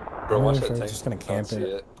 Bro, watch if that they're tank. just gonna camp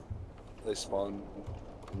it. They spawn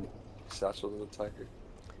satchels of the tanker.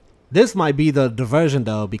 This might be the diversion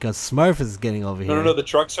though, because Smurf is getting over here. No. The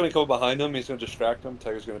truck's gonna go behind him. He's gonna distract him.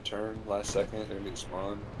 Tiger's gonna turn last second. They're gonna get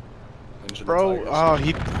spawned. Bro, oh,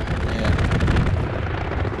 he. Yeah.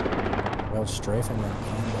 Well, strafing that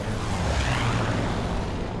combo.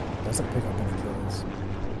 Doesn't pick up any kills.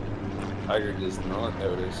 Tiger does not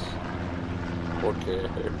notice or care.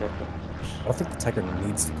 I don't think the Tiger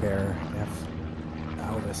needs to care. If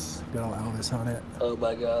Alvis, got all Alvis on it. Oh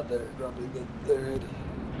my god, they're dropping the third.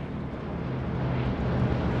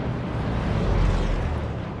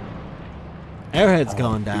 Airhead's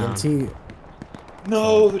going down. BNT.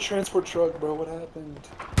 No, the transport truck, bro. What happened?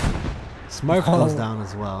 Smurf goes down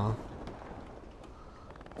as well.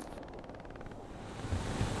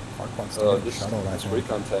 This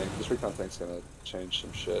recon tank. This recon tank's gonna change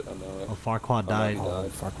some shit. I know it. Oh, Farquaad died. Oh,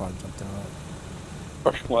 Farquaad jumped out.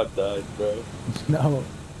 Farquaad died, bro. No.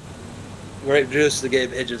 Grape juice, the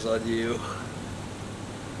game hinges on you.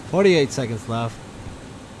 48 seconds left.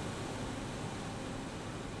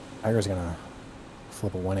 Tiger's gonna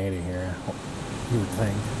flip a 180 here. You would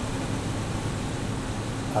think.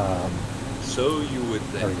 So you would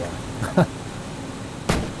think. There we go.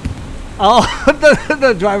 Oh,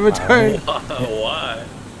 the driver turned. Why?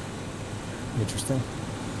 Interesting.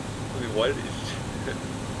 I mean, why did he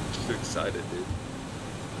just so excited, dude?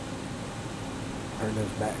 Heard his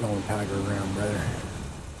back going Tiger around, brother.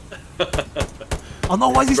 Oh no,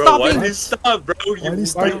 why is he Bro, stopping? why did he stop, bro? You Why did he right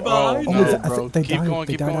stop? behind Oh, him. no, I bro. think they Keep died. going,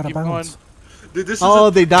 They keep died going, out of keep going. bounds. Dude, this is Oh,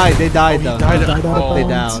 they died though. he died They out died. of They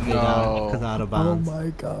bounds. died. No. Because out of Oh bounds.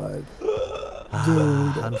 my god.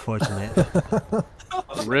 Unfortunate.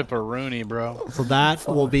 Rip a Rooney, bro. So that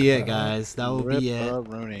will be it, guys. That will be it.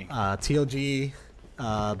 Rooney. TOG,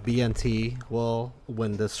 BNT will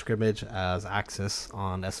win this scrimmage as Axis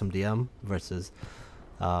on SMDM versus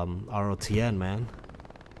ROTN, man.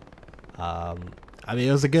 I mean,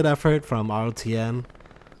 it was a good effort from ROTN.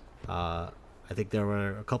 I think there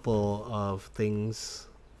were a couple of things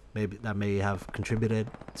maybe that may have contributed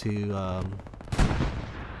to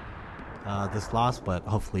this loss, but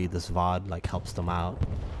hopefully this VOD like helps them out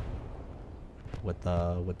with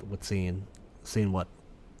seeing what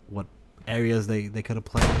areas they could have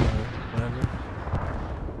played or whatever.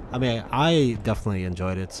 I mean, I definitely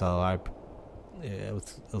enjoyed it, so it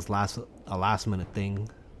was a last minute thing,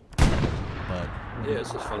 but yeah,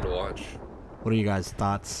 it's just fun to watch. what are you guys'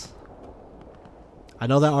 thoughts? I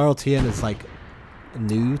know that ROTN is like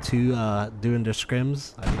new to doing their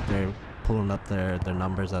scrims. I think they're pulling up their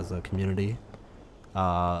numbers as a community.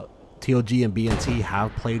 TOG and BNT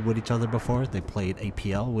have played with each other before. They played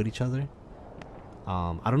APL with each other.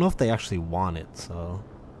 I don't know if they actually won it, so.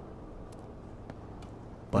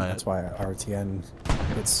 But that's why ROTN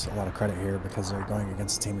gets a lot of credit here because they're going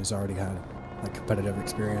against a team who's already had like competitive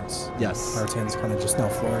experience. yes, ROTN's kind of just now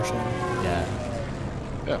flourishing. yeah,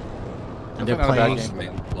 Yeah. and they're Definitely not a bad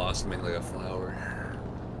playing. game. Blossoming like a flower.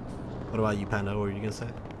 What about you, Panda? What were you gonna say?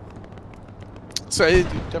 So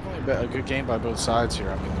definitely a good game by both sides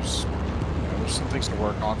here. I mean, there's some things to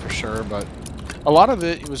work on for sure, but a lot of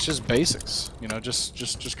it was just basics. You know,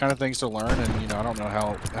 just kind of things to learn. And you know, I don't know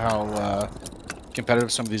how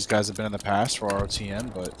competitive some of these guys have been in the past for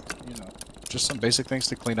ROTN, but you know, just some basic things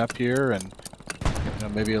to clean up here, and you know,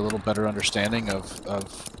 maybe a little better understanding of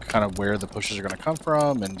kind of where the pushes are going to come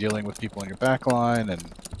from, and dealing with people in your back line, and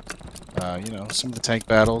you know, some of the tank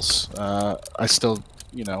battles. I still,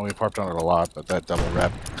 you know, we've harped on it a lot, but that double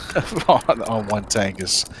rep on one tank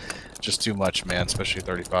is just too much, man, especially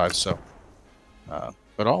 35. So,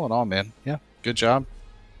 but all in all, man, yeah, good job.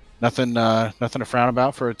 Nothing to frown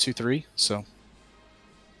about for a 2-3. So.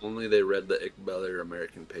 Only they read the Iqbal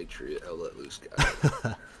American Patriot, hell let loose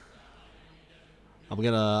guy. I'm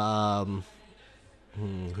gonna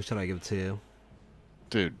who should I give it to?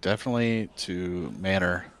 Dude, definitely to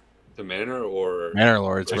Manor. The Manor or Manor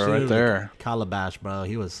Lords, bro, right there. Calabash, bro.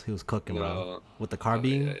 He was cooking, bro. With the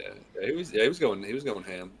carbine. Yeah, he was going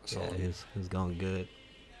ham. Yeah, he was going good.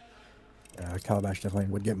 Calabash definitely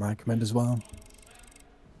would get my commend as well.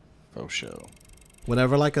 Oh, show.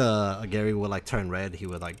 Whenever like a Gary would like turn red, he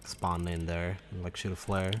would like spawn in there and like shoot a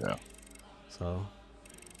flare. Yeah. So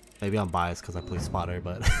maybe I'm biased because I play spotter,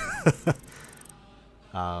 but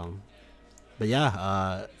but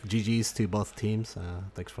yeah, GG's to both teams.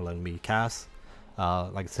 Thanks for letting me cast.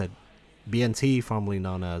 Like I said, BNT, formerly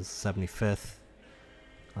known as 75th,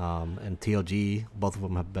 and TOG, both of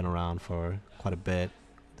them have been around for quite a bit.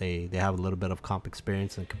 They have a little bit of comp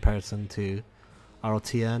experience in comparison to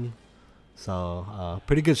ROTN. So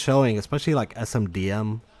pretty good showing, especially like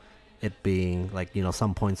SMDM, it being like, you know,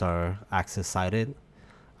 some points are axis sided.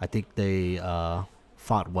 I think they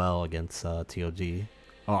fought well against TOG,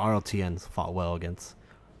 or ROTN fought well against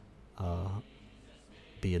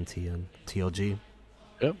BNT and TOG.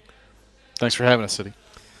 Yep. Thanks for having us, City.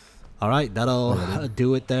 All right, that'll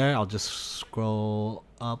do it there. I'll just scroll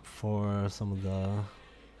up for some of the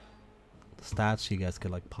stats. You guys could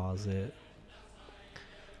like pause it.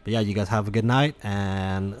 But yeah, you guys have a good night,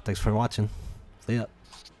 and thanks for watching. See ya.